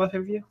 I think it was last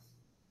pay-per-view.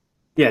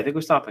 Yeah, I think it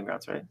was Stomping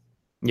Grounds, right?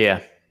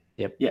 Yeah.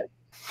 Yep. Yeah.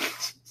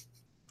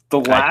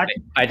 I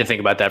had to think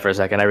about that for a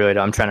second. I really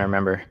don't. I'm trying to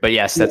remember, but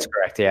yes, that's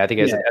correct. Yeah, I think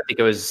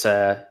it was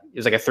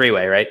like a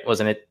 3-way, right?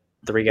 Wasn't it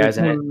 3 guys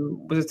in it?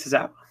 Was it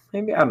Tozawa?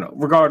 Maybe, I don't know.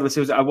 Regardless,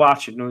 I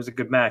watched it and it was a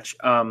good match.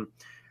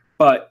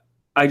 But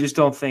I just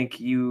don't think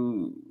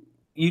you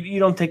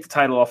don't take the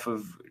title off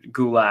of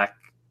Gulak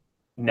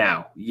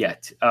now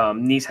yet.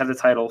 Nese had the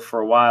title for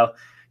a while.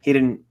 He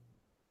didn't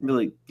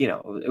really,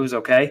 it was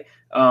okay.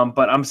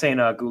 But I'm saying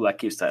Gulak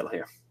keeps the title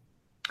here.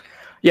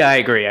 Yeah, I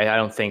agree. I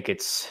don't think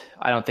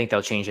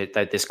they'll change it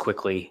this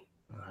quickly.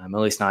 At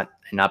least not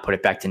put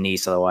it back to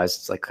Nese. Otherwise,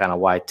 it's like kind of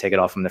why take it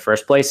off from the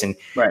first place. And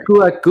right.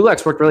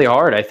 Gulak's worked really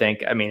hard. I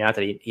think. I mean, not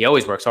that he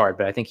always works hard,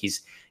 but I think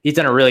he's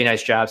done a really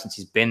nice job since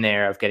he's been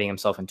there of getting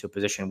himself into a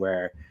position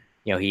where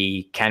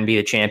he can be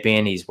the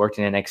champion. He's worked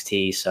in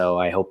NXT, so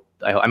I hope.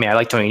 I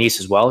like Tony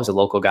Nese as well. He's a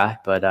local guy,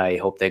 but I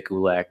hope that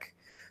Gulak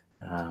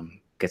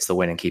gets the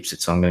win and keeps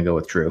it. So I'm going to go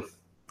with Drew.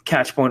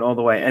 Catch point all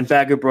the way. And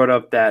Bagu brought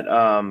up that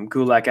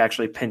Gulak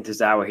actually pinned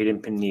Tozawa. He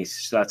didn't pin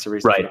Nese, so that's the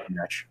reason right. for the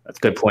match. That's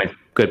good point.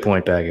 Good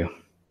point, Bagu.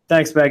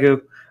 Thanks,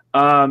 Bagu.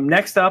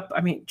 Next up,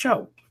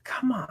 Joe,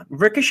 come on.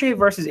 Ricochet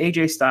versus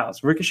AJ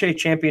Styles. Ricochet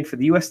champion for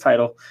the U.S.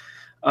 title.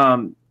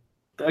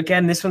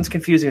 Again, this one's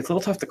confusing. It's a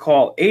little tough to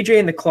call. AJ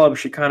and the club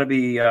should kind of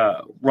be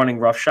running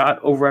roughshod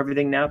over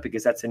everything now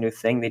because that's a new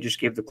thing. They just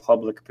gave the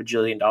club like $1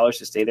 bajillion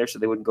to stay there so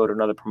they wouldn't go to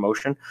another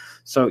promotion.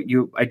 So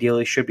you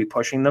ideally should be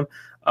pushing them.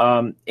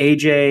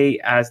 AJ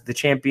as the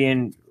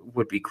champion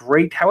would be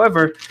great.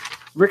 However,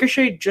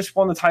 Ricochet just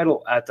won the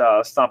title at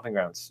Stomping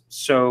Grounds.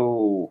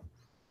 So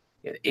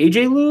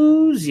AJ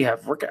lose. You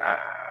have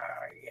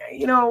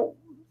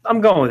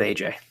I'm going with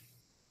AJ.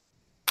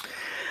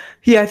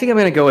 Yeah, I think I'm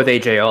going to go with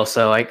AJ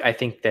also. I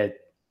think that,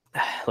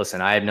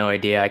 listen, I have no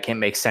idea. I can't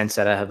make sense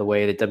out of the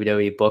way that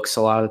WWE books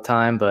a lot of the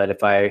time. But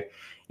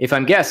if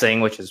I'm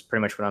guessing, which is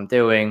pretty much what I'm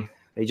doing,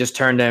 they just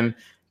turned him,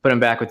 put him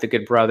back with the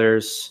Good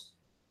Brothers.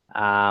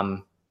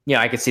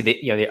 I could see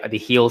the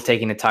heel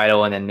taking the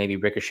title and then maybe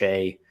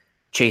Ricochet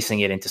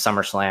chasing it into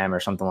SummerSlam or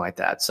something like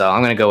that. So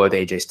I'm going to go with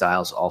AJ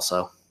Styles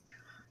also.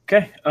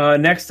 Okay.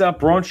 Next up,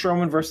 Braun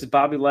Strowman versus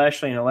Bobby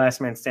Lashley in a last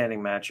man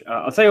standing match.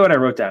 I'll tell you what I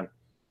wrote down.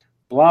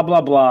 Blah,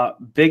 blah, blah,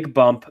 big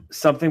bump,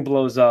 something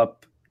blows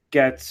up,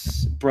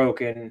 gets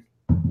broken,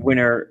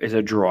 winner is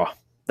a draw.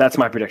 That's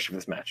my prediction for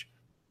this match.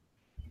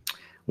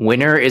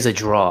 Winner is a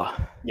draw.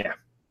 Yeah,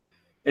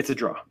 it's a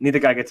draw. Neither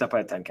guy gets up by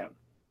a 10 count.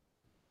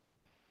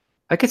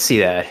 I could see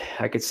that.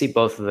 I could see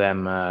both of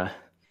them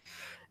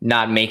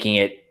not making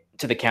it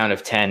to the count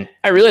of 10.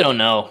 I really don't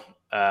know.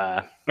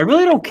 I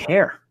really don't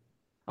care.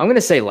 I'm going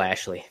to say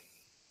Lashley.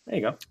 There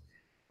you go.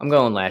 I'm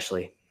going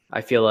Lashley.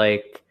 I feel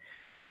like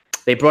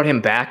they brought him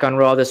back on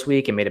Raw this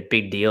week and made a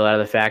big deal out of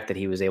the fact that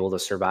he was able to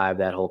survive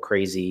that whole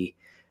crazy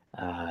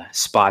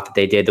spot that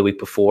they did the week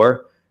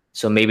before.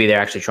 So maybe they're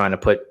actually trying to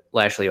put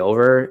Lashley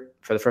over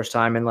for the first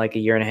time in like a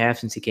year and a half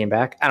since he came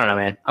back. I don't know,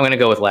 man. I'm going to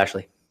go with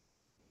Lashley.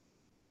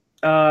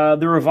 The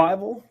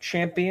Revival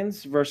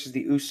champions versus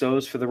the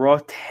Usos for the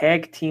Raw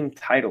Tag Team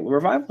title. The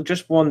Revival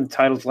just won the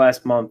titles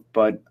last month,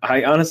 but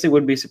I honestly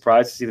wouldn't be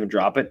surprised to see them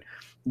drop it.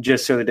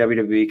 just so the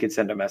WWE could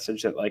send a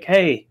message that like,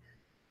 hey,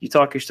 you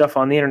talk your stuff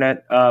on the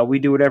internet, we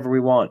do whatever we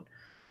want.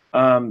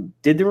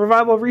 Did the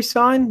Revival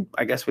re-sign?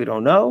 I guess we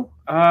don't know.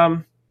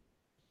 I'm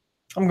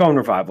going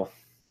Revival.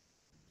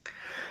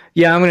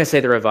 Yeah, I'm going to say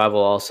the Revival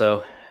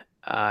also.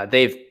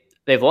 They've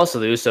lost the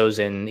Usos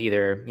in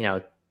either,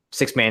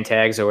 6-man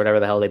tags or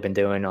whatever the hell they've been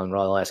doing on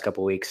Raw the last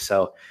couple of weeks.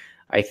 So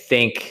I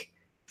think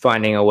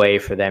finding a way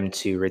for them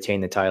to retain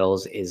the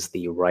titles is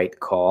the right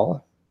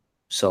call.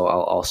 So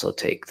I'll also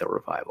take the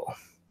Revival.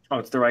 Oh,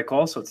 it's the right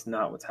call, so it's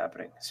not what's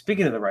happening.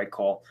 Speaking of the right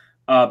call,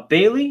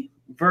 Bayley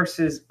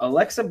versus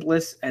Alexa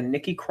Bliss and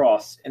Nikki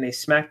Cross in a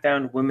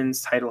SmackDown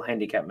Women's Title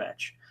Handicap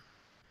match.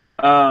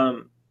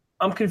 I'm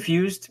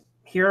confused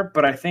here,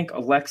 but I think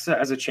Alexa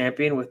as a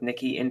champion with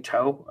Nikki in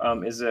tow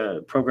is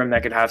a program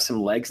that could have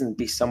some legs and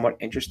be somewhat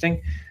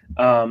interesting.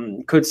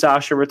 Could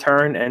Sasha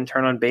return and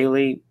turn on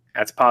Bayley?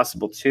 That's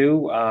possible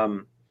too. I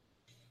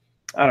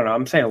don't know.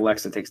 I'm saying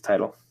Alexa takes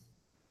title.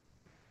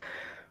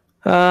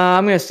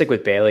 I'm going to stick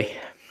with Bayley.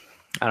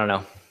 I don't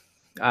know.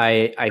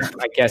 I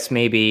guess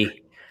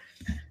maybe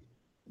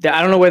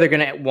I don't know where they're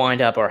going to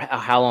wind up or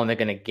how long they're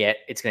going to get.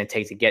 It's going to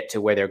take to get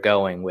to where they're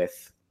going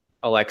with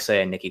Alexa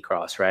and Nikki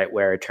Cross, right?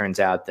 Where it turns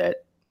out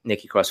that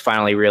Nikki Cross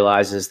finally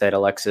realizes that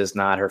Alexa is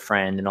not her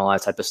friend and all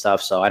that type of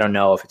stuff. So I don't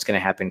know if it's going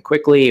to happen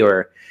quickly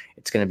or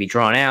it's going to be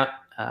drawn out.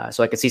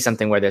 So I could see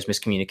something where there's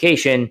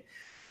miscommunication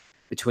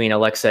between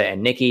Alexa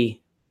and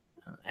Nikki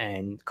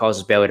and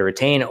causes Bayley to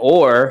retain,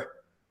 or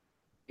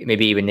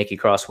maybe even Nikki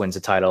Cross wins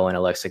the title and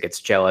Alexa gets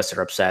jealous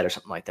or upset or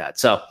something like that.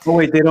 So, oh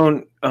wait, they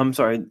don't. I'm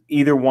sorry.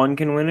 Either one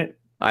can win it.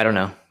 I don't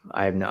know.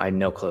 I have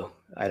no clue.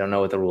 I don't know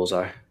what the rules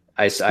are.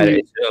 I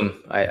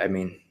assume. I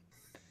mean,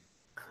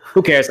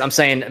 who cares? I'm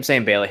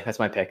saying Bayley. That's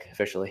my pick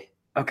officially.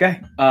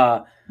 Okay.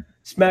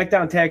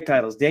 SmackDown tag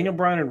titles: Daniel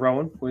Bryan and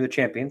Rowan were the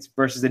champions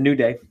versus the New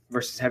Day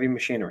versus Heavy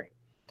Machinery.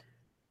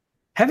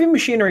 Heavy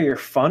Machinery are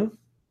fun,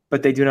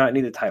 but they do not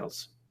need the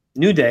titles.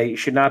 New Day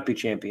should not be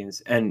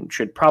champions and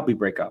should probably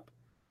break up.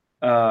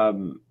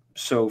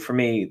 So for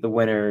me, the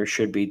winner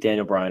should be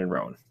Daniel Bryan and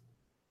Rowan.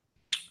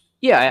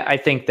 Yeah, I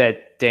think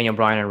that Daniel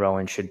Bryan and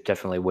Rowan should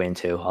definitely win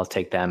too. I'll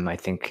take them. I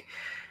think,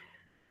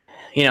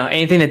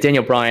 anything that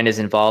Daniel Bryan is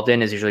involved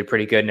in is usually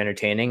pretty good and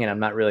entertaining. And I'm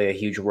not really a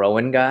huge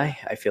Rowan guy.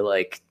 I feel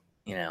like,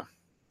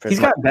 he's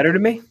gotten better to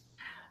me.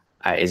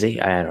 Is he?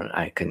 But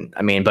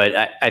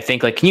I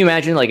think can you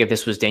imagine if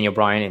this was Daniel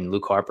Bryan and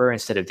Luke Harper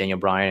instead of Daniel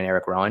Bryan and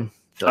Eric Rowan?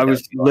 I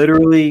was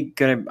literally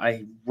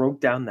I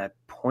wrote down that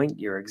point.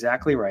 You're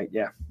exactly right.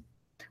 Yeah.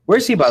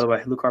 Where's he, by the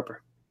way, Luke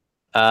Harper?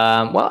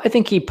 Well, I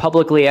think he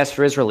publicly asked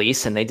for his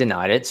release and they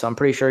denied it. So I'm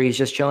pretty sure he's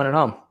just chilling at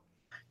home.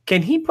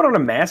 Can he put on a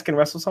mask and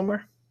wrestle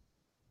somewhere?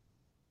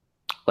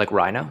 Like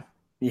Rhino?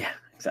 Yeah,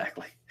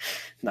 exactly.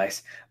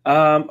 Nice.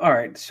 All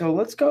right. So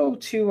let's go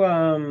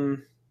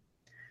to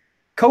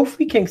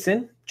Kofi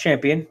Kingston,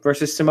 champion,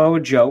 versus Samoa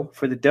Joe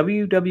for the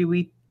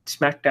WWE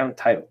SmackDown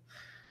title.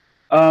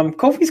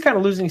 Kofi's kind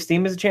of losing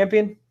steam as a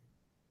champion,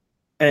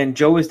 and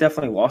Joe has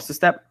definitely lost a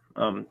step.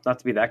 Not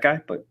to be that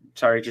guy, but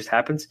sorry, it just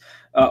happens.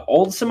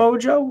 Old Samoa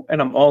Joe,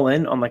 and I'm all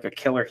in on a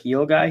killer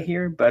heel guy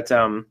here, but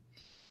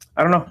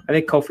I don't know. I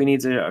think Kofi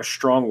needs a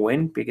strong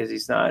win because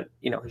he's not,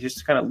 he's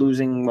just kind of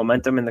losing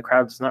momentum, and the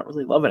crowd's not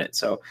really loving it.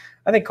 So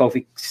I think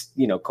Kofi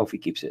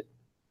keeps it.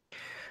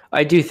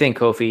 I do think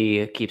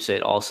Kofi keeps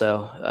it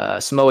also.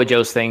 Samoa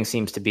Joe's thing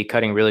seems to be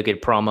cutting really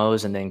good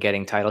promos and then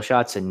getting title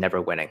shots and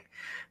never winning.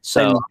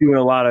 So and doing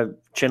a lot of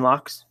chin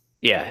locks.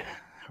 Yeah,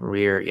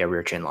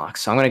 rear chin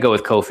locks. So I'm going to go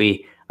with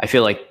Kofi. I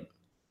feel like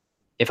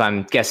if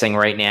I'm guessing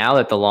right now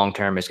that the long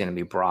term is going to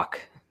be Brock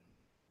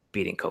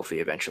beating Kofi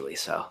eventually.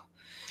 So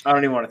I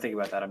don't even want to think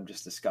about that. I'm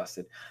just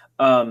disgusted.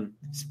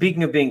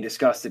 Speaking of being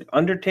disgusted,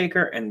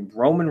 Undertaker and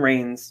Roman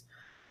Reigns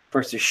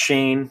versus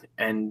Shane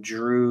and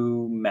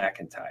Drew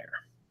McIntyre.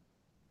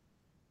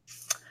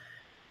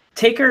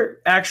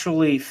 Taker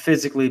actually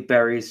physically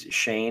buries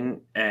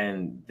Shane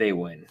and they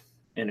win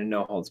in a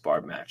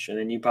no-holds-barred match. And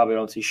then you probably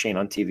don't see Shane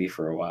on TV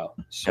for a while.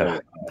 So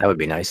that would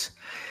be nice.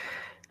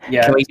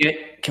 Yeah.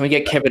 Can we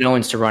get Kevin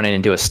Owens to run in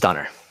and do a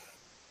stunner?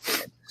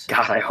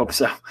 God, I hope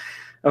so.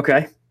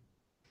 Okay.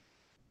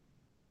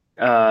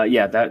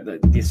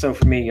 So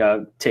for me,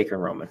 Taker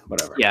and Roman,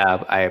 whatever.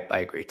 Yeah, I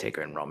agree.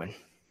 Taker and Roman.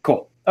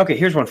 Cool. Okay,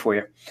 here's one for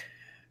you.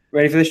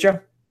 Ready for this, Joe?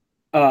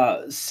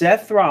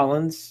 Seth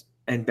Rollins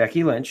and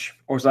Becky Lynch,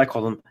 or as I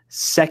call them,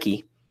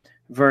 Seki,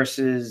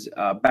 versus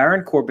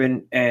Baron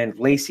Corbin and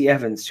Lacey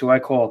Evans, who I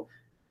call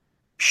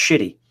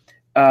shitty.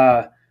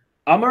 I'm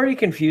already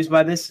confused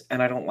by this,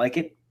 and I don't like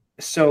it.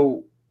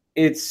 So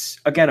it's,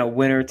 again, a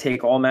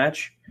winner-take-all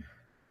match.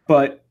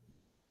 But,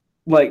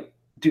 hold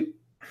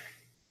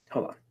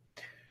on.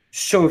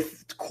 So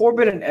if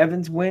Corbin and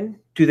Evans win,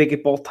 do they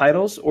get both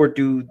titles, or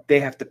do they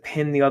have to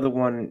pin the other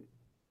one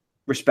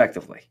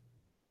respectively?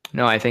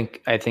 No, I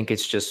think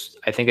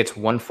it's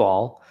one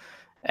fall,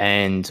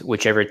 and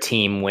whichever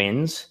team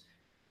wins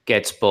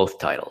gets both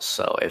titles.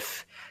 So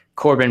if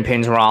Corbin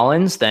pins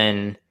Rollins,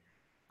 then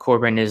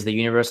Corbin is the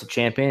Universal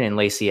Champion, and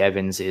Lacey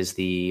Evans is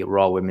the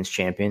Raw Women's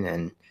Champion.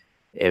 And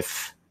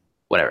if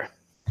whatever,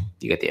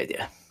 You get the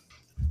idea.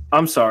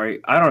 I'm sorry.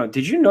 I don't know.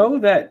 Did you know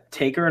that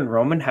Taker and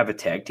Roman have a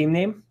tag team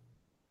name?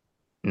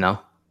 No.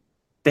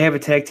 They have a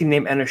tag team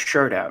name and a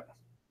shirt out.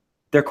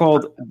 They're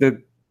called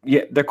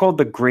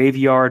the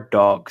Graveyard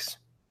Dogs.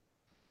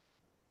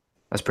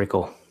 That's pretty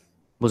cool.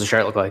 What does the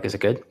shirt look like? Is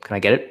it good? Can I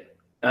get it?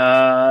 You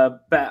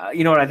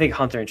know what? I think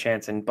Hunter and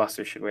Chance and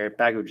Buster should wear it.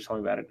 Bagu just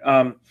told me about it.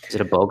 Is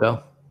it a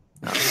BOGO?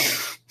 No.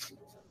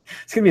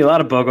 It's gonna be a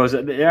lot of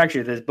BOGOs.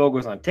 Actually, there's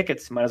BOGOs on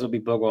tickets. Might as well be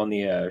BOGO on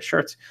the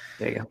shirts.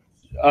 There you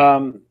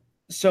go.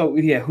 So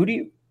yeah, who do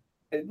you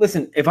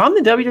listen? If I'm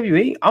the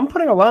WWE, I'm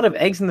putting a lot of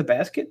eggs in the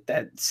basket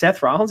that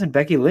Seth Rollins and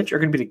Becky Lynch are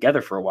gonna be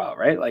together for a while,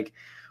 right? Like,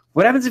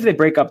 what happens if they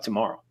break up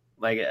tomorrow?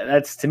 Like,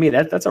 that's to me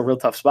that's a real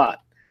tough spot.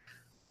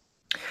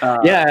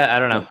 Yeah, I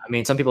don't know. I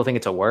mean, some people think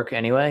it's a work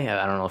anyway.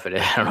 I don't know if it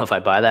is. I don't know if I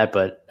buy that,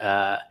 but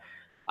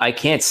I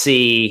can't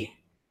see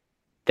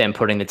them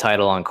putting the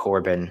title on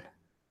Corbin.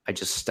 I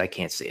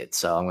can't see it.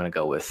 So I'm going to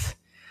go with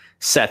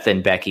Seth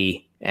and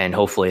Becky, and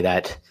hopefully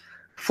that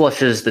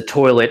flushes the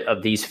toilet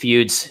of these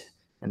feuds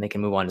and they can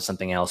move on to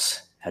something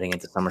else heading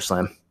into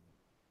SummerSlam.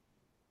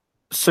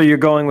 So you're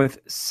going with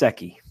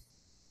Seki.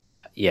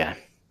 Yeah.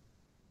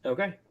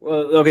 Okay.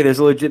 Well, okay.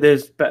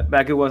 There's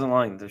Baku wasn't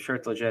lying. The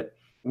shirt's legit.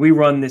 We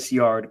run this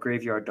yard,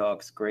 Graveyard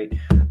Dogs. Great.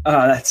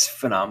 That's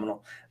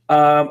phenomenal.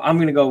 I'm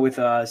going to go with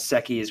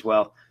Seki as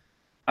well.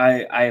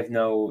 I have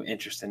no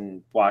interest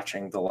in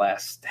watching the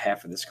last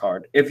half of this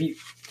card.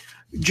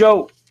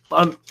 Joe,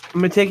 I'm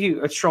going to take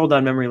you a stroll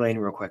down memory lane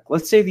real quick.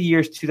 Let's say the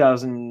year's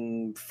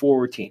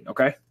 2014,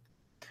 okay?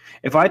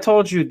 If I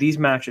told you these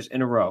matches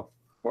in a row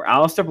were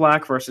Aleister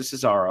Black versus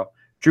Cesaro,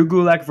 Drew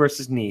Gulak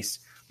versus Nice,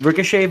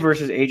 Ricochet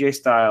versus AJ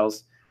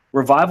Styles,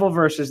 Revival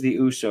versus the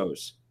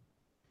Usos,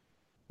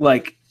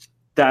 like,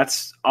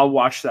 I'll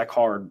watch that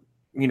card,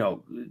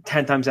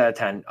 10 times out of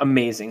 10.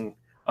 Amazing,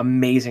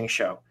 amazing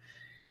show.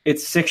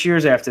 It's 6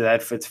 years after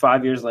that. It's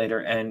 5 years later,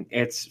 and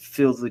it's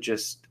filled with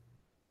just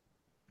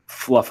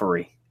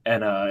fluffery.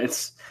 And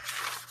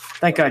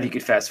thank God you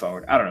could fast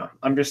forward. I don't know.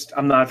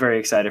 I'm not very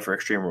excited for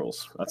Extreme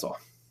Rules. That's all.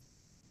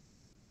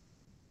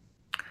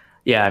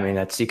 Yeah, I mean,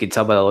 you can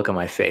tell by the look on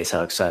my face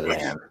how excited I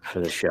am for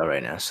this show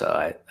right now.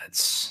 So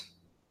that's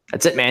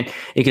it, man.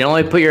 You can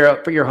only put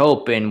your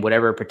hope in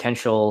whatever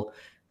potential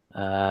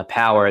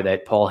power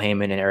that Paul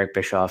Heyman and Eric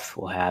Bischoff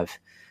will have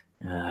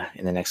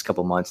in the next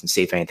couple months, and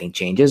see if anything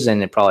changes,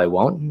 and it probably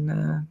won't.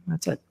 And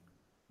that's it.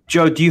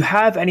 Joe, do you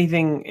have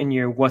anything in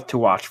your what to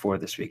watch for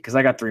this week? Because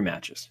I got 3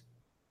 matches.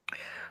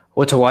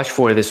 What to watch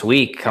for this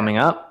week coming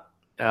up?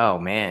 Oh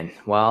man.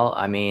 Well,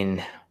 I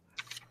mean,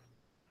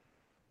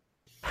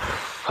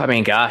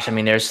 gosh. I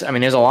mean, there's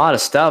a lot of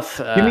stuff.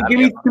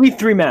 Give me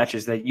 3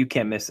 matches that you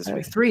can't miss this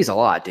week. 3 is a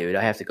lot, dude.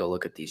 I have to go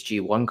look at these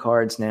G1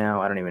 cards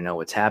now. I don't even know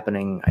what's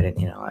happening.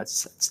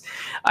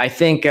 I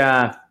think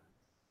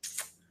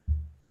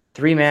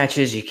 3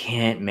 matches you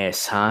can't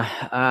miss, huh?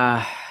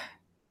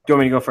 Do you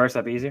want me to go first?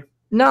 That'd be easier.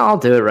 No, I'll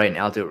do it right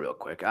now. I'll do it real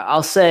quick.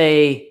 I'll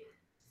say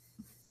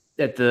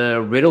that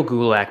the Riddle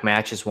Gulak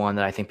match is one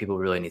that I think people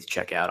really need to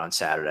check out on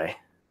Saturday.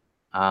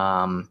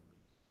 I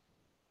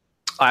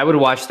would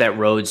watch that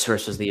Rhodes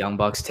versus the Young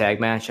Bucks tag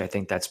match. I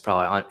think that's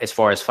probably as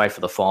far as Fight for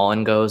the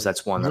Fallen goes,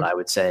 that's one that I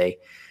would say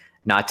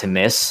not to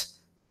miss.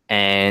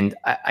 And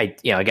I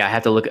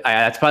have to look.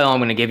 That's probably all I'm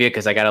going to give you,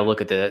 because I got to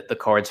look at the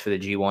cards for the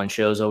G1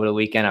 shows over the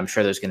weekend. I'm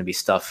sure there's going to be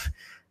stuff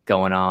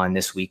going on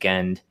this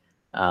weekend.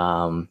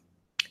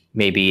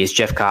 Maybe is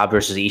Jeff Cobb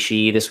versus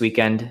Ishii this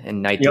weekend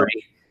in night 3.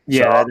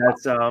 Yeah,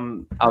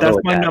 so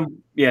that's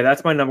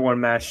my number 1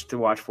 match to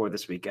watch for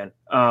this weekend.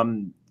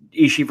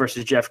 Ishii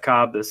versus Jeff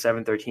Cobb, the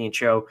 7/13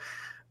 show.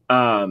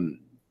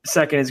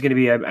 Second is going to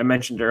be, I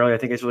mentioned earlier, I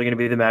think it's really going to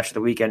be the match of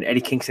the weekend. Eddie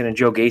Kingston and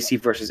Joe Gacy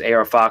versus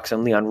AR Fox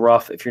and Leon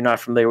Ruff. If you're not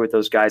familiar with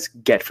those guys,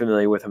 get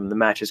familiar with them. The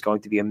match is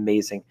going to be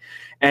amazing.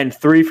 And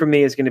 3 for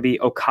me is going to be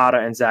Okada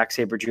and Zack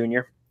Sabre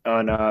Jr.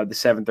 on the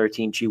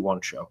 7/13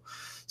 G1 show.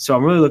 So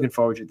I'm really looking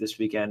forward to it this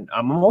weekend.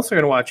 I'm also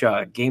going to watch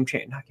not Game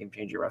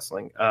Changer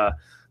Wrestling,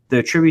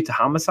 the Tribute to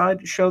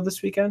Homicide show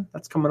this weekend.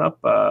 That's coming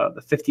up,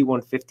 the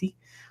 5150.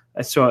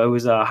 So it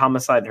was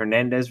Homicide and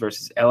Hernandez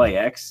versus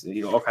LAX,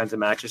 all kinds of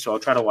matches. So I'll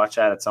try to watch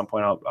that at some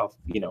point.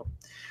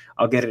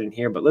 I'll get it in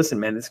here. But listen,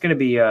 man, it's going to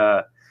be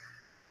I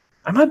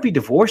might be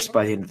divorced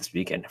by the end of this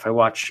weekend if I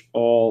watch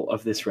all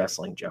of this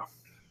wrestling, Joe.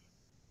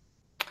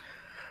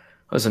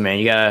 Listen, man,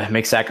 you got to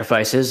make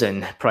sacrifices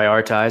and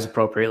prioritize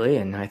appropriately,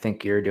 and I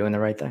think you're doing the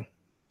right thing.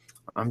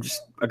 I'm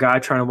just a guy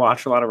trying to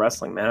watch a lot of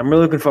wrestling, man. I'm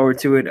really looking forward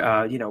to it.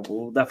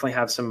 We'll definitely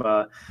have some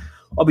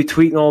I'll be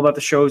tweeting all about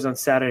the shows on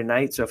Saturday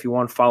night, so if you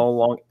want to follow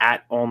along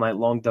at All Night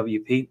Long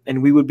WP.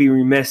 And we would be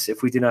remiss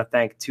if we did not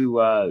thank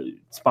 2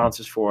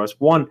 sponsors for us.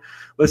 One,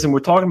 listen,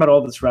 we're talking about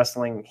all this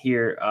wrestling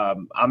here.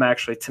 I'm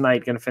actually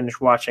tonight going to finish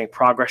watching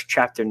Progress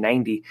Chapter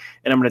 90,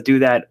 and I'm going to do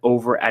that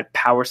over at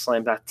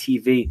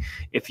powerslam.tv.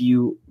 If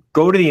you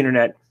go to the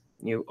internet,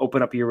 you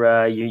open up your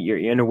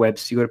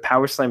interwebs, you go to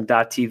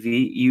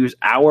powerslam.tv, use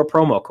our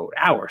promo code,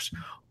 ours,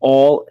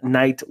 all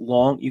night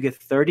long. You get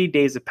 30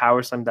 days of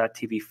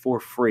powerslam.tv for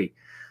free.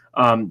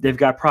 They've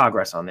got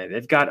Progress on there.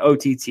 They've got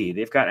OTT.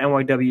 They've got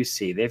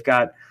NYWC. They've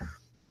got,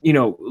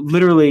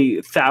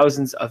 literally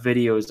thousands of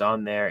videos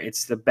on there.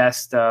 It's the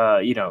best,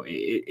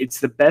 it's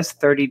the best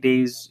 30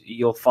 days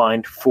you'll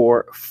find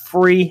for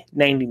free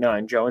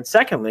 99, Joe. And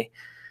secondly,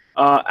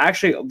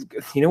 actually,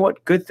 you know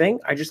what? Good thing.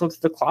 I just looked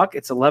at the clock.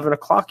 It's 11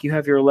 o'clock. You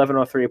have your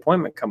 11:03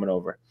 appointment coming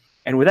over.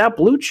 And without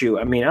Blue Chew,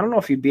 I mean, I don't know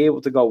if you'd be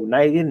able to go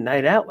night in,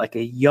 night out like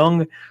a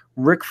young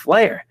Ric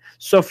Flair.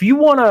 So if you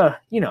want to,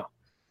 you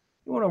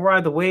want to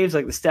ride the waves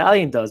like the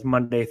Stallion does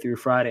Monday through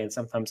Friday and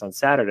sometimes on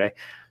Saturday,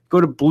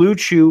 go to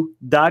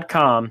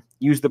BlueChew.com.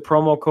 Use the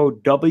promo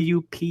code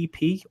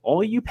WPP.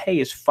 All you pay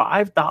is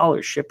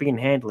 $5 shipping and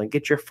handling.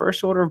 Get your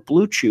first order of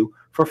Blue Chew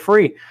for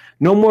free.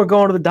 No more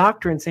going to the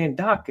doctor and saying,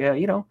 Doc,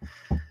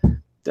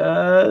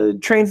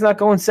 train's not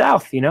going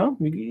south, You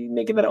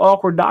making that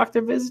awkward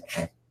doctor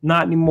visit?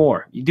 Not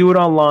anymore. You do it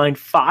online,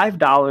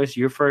 $5,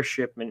 your first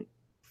shipment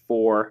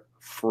for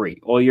free.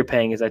 All you're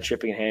paying is that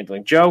shipping and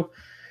handling. Joe,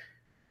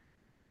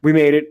 we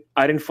made it.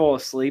 I didn't fall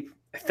asleep.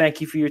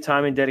 Thank you for your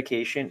time and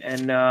dedication.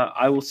 And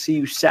I will see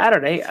you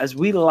Saturday as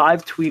we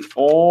live tweet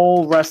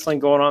all wrestling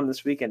going on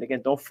this weekend.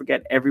 Again, don't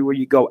forget everywhere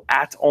you go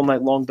at All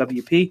Night Long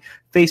WP,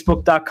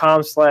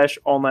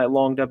 Facebook.com/All Night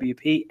Long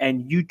WP,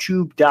 and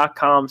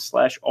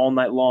YouTube.com/All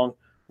Night Long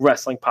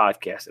Wrestling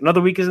Podcast.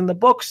 Another week is in the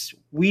books.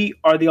 We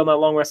are the All Night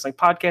Long Wrestling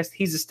Podcast.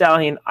 He's the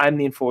Stallion. I'm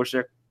the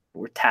Enforcer.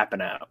 We're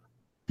tapping out.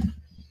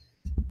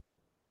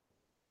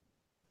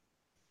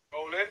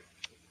 Roll it.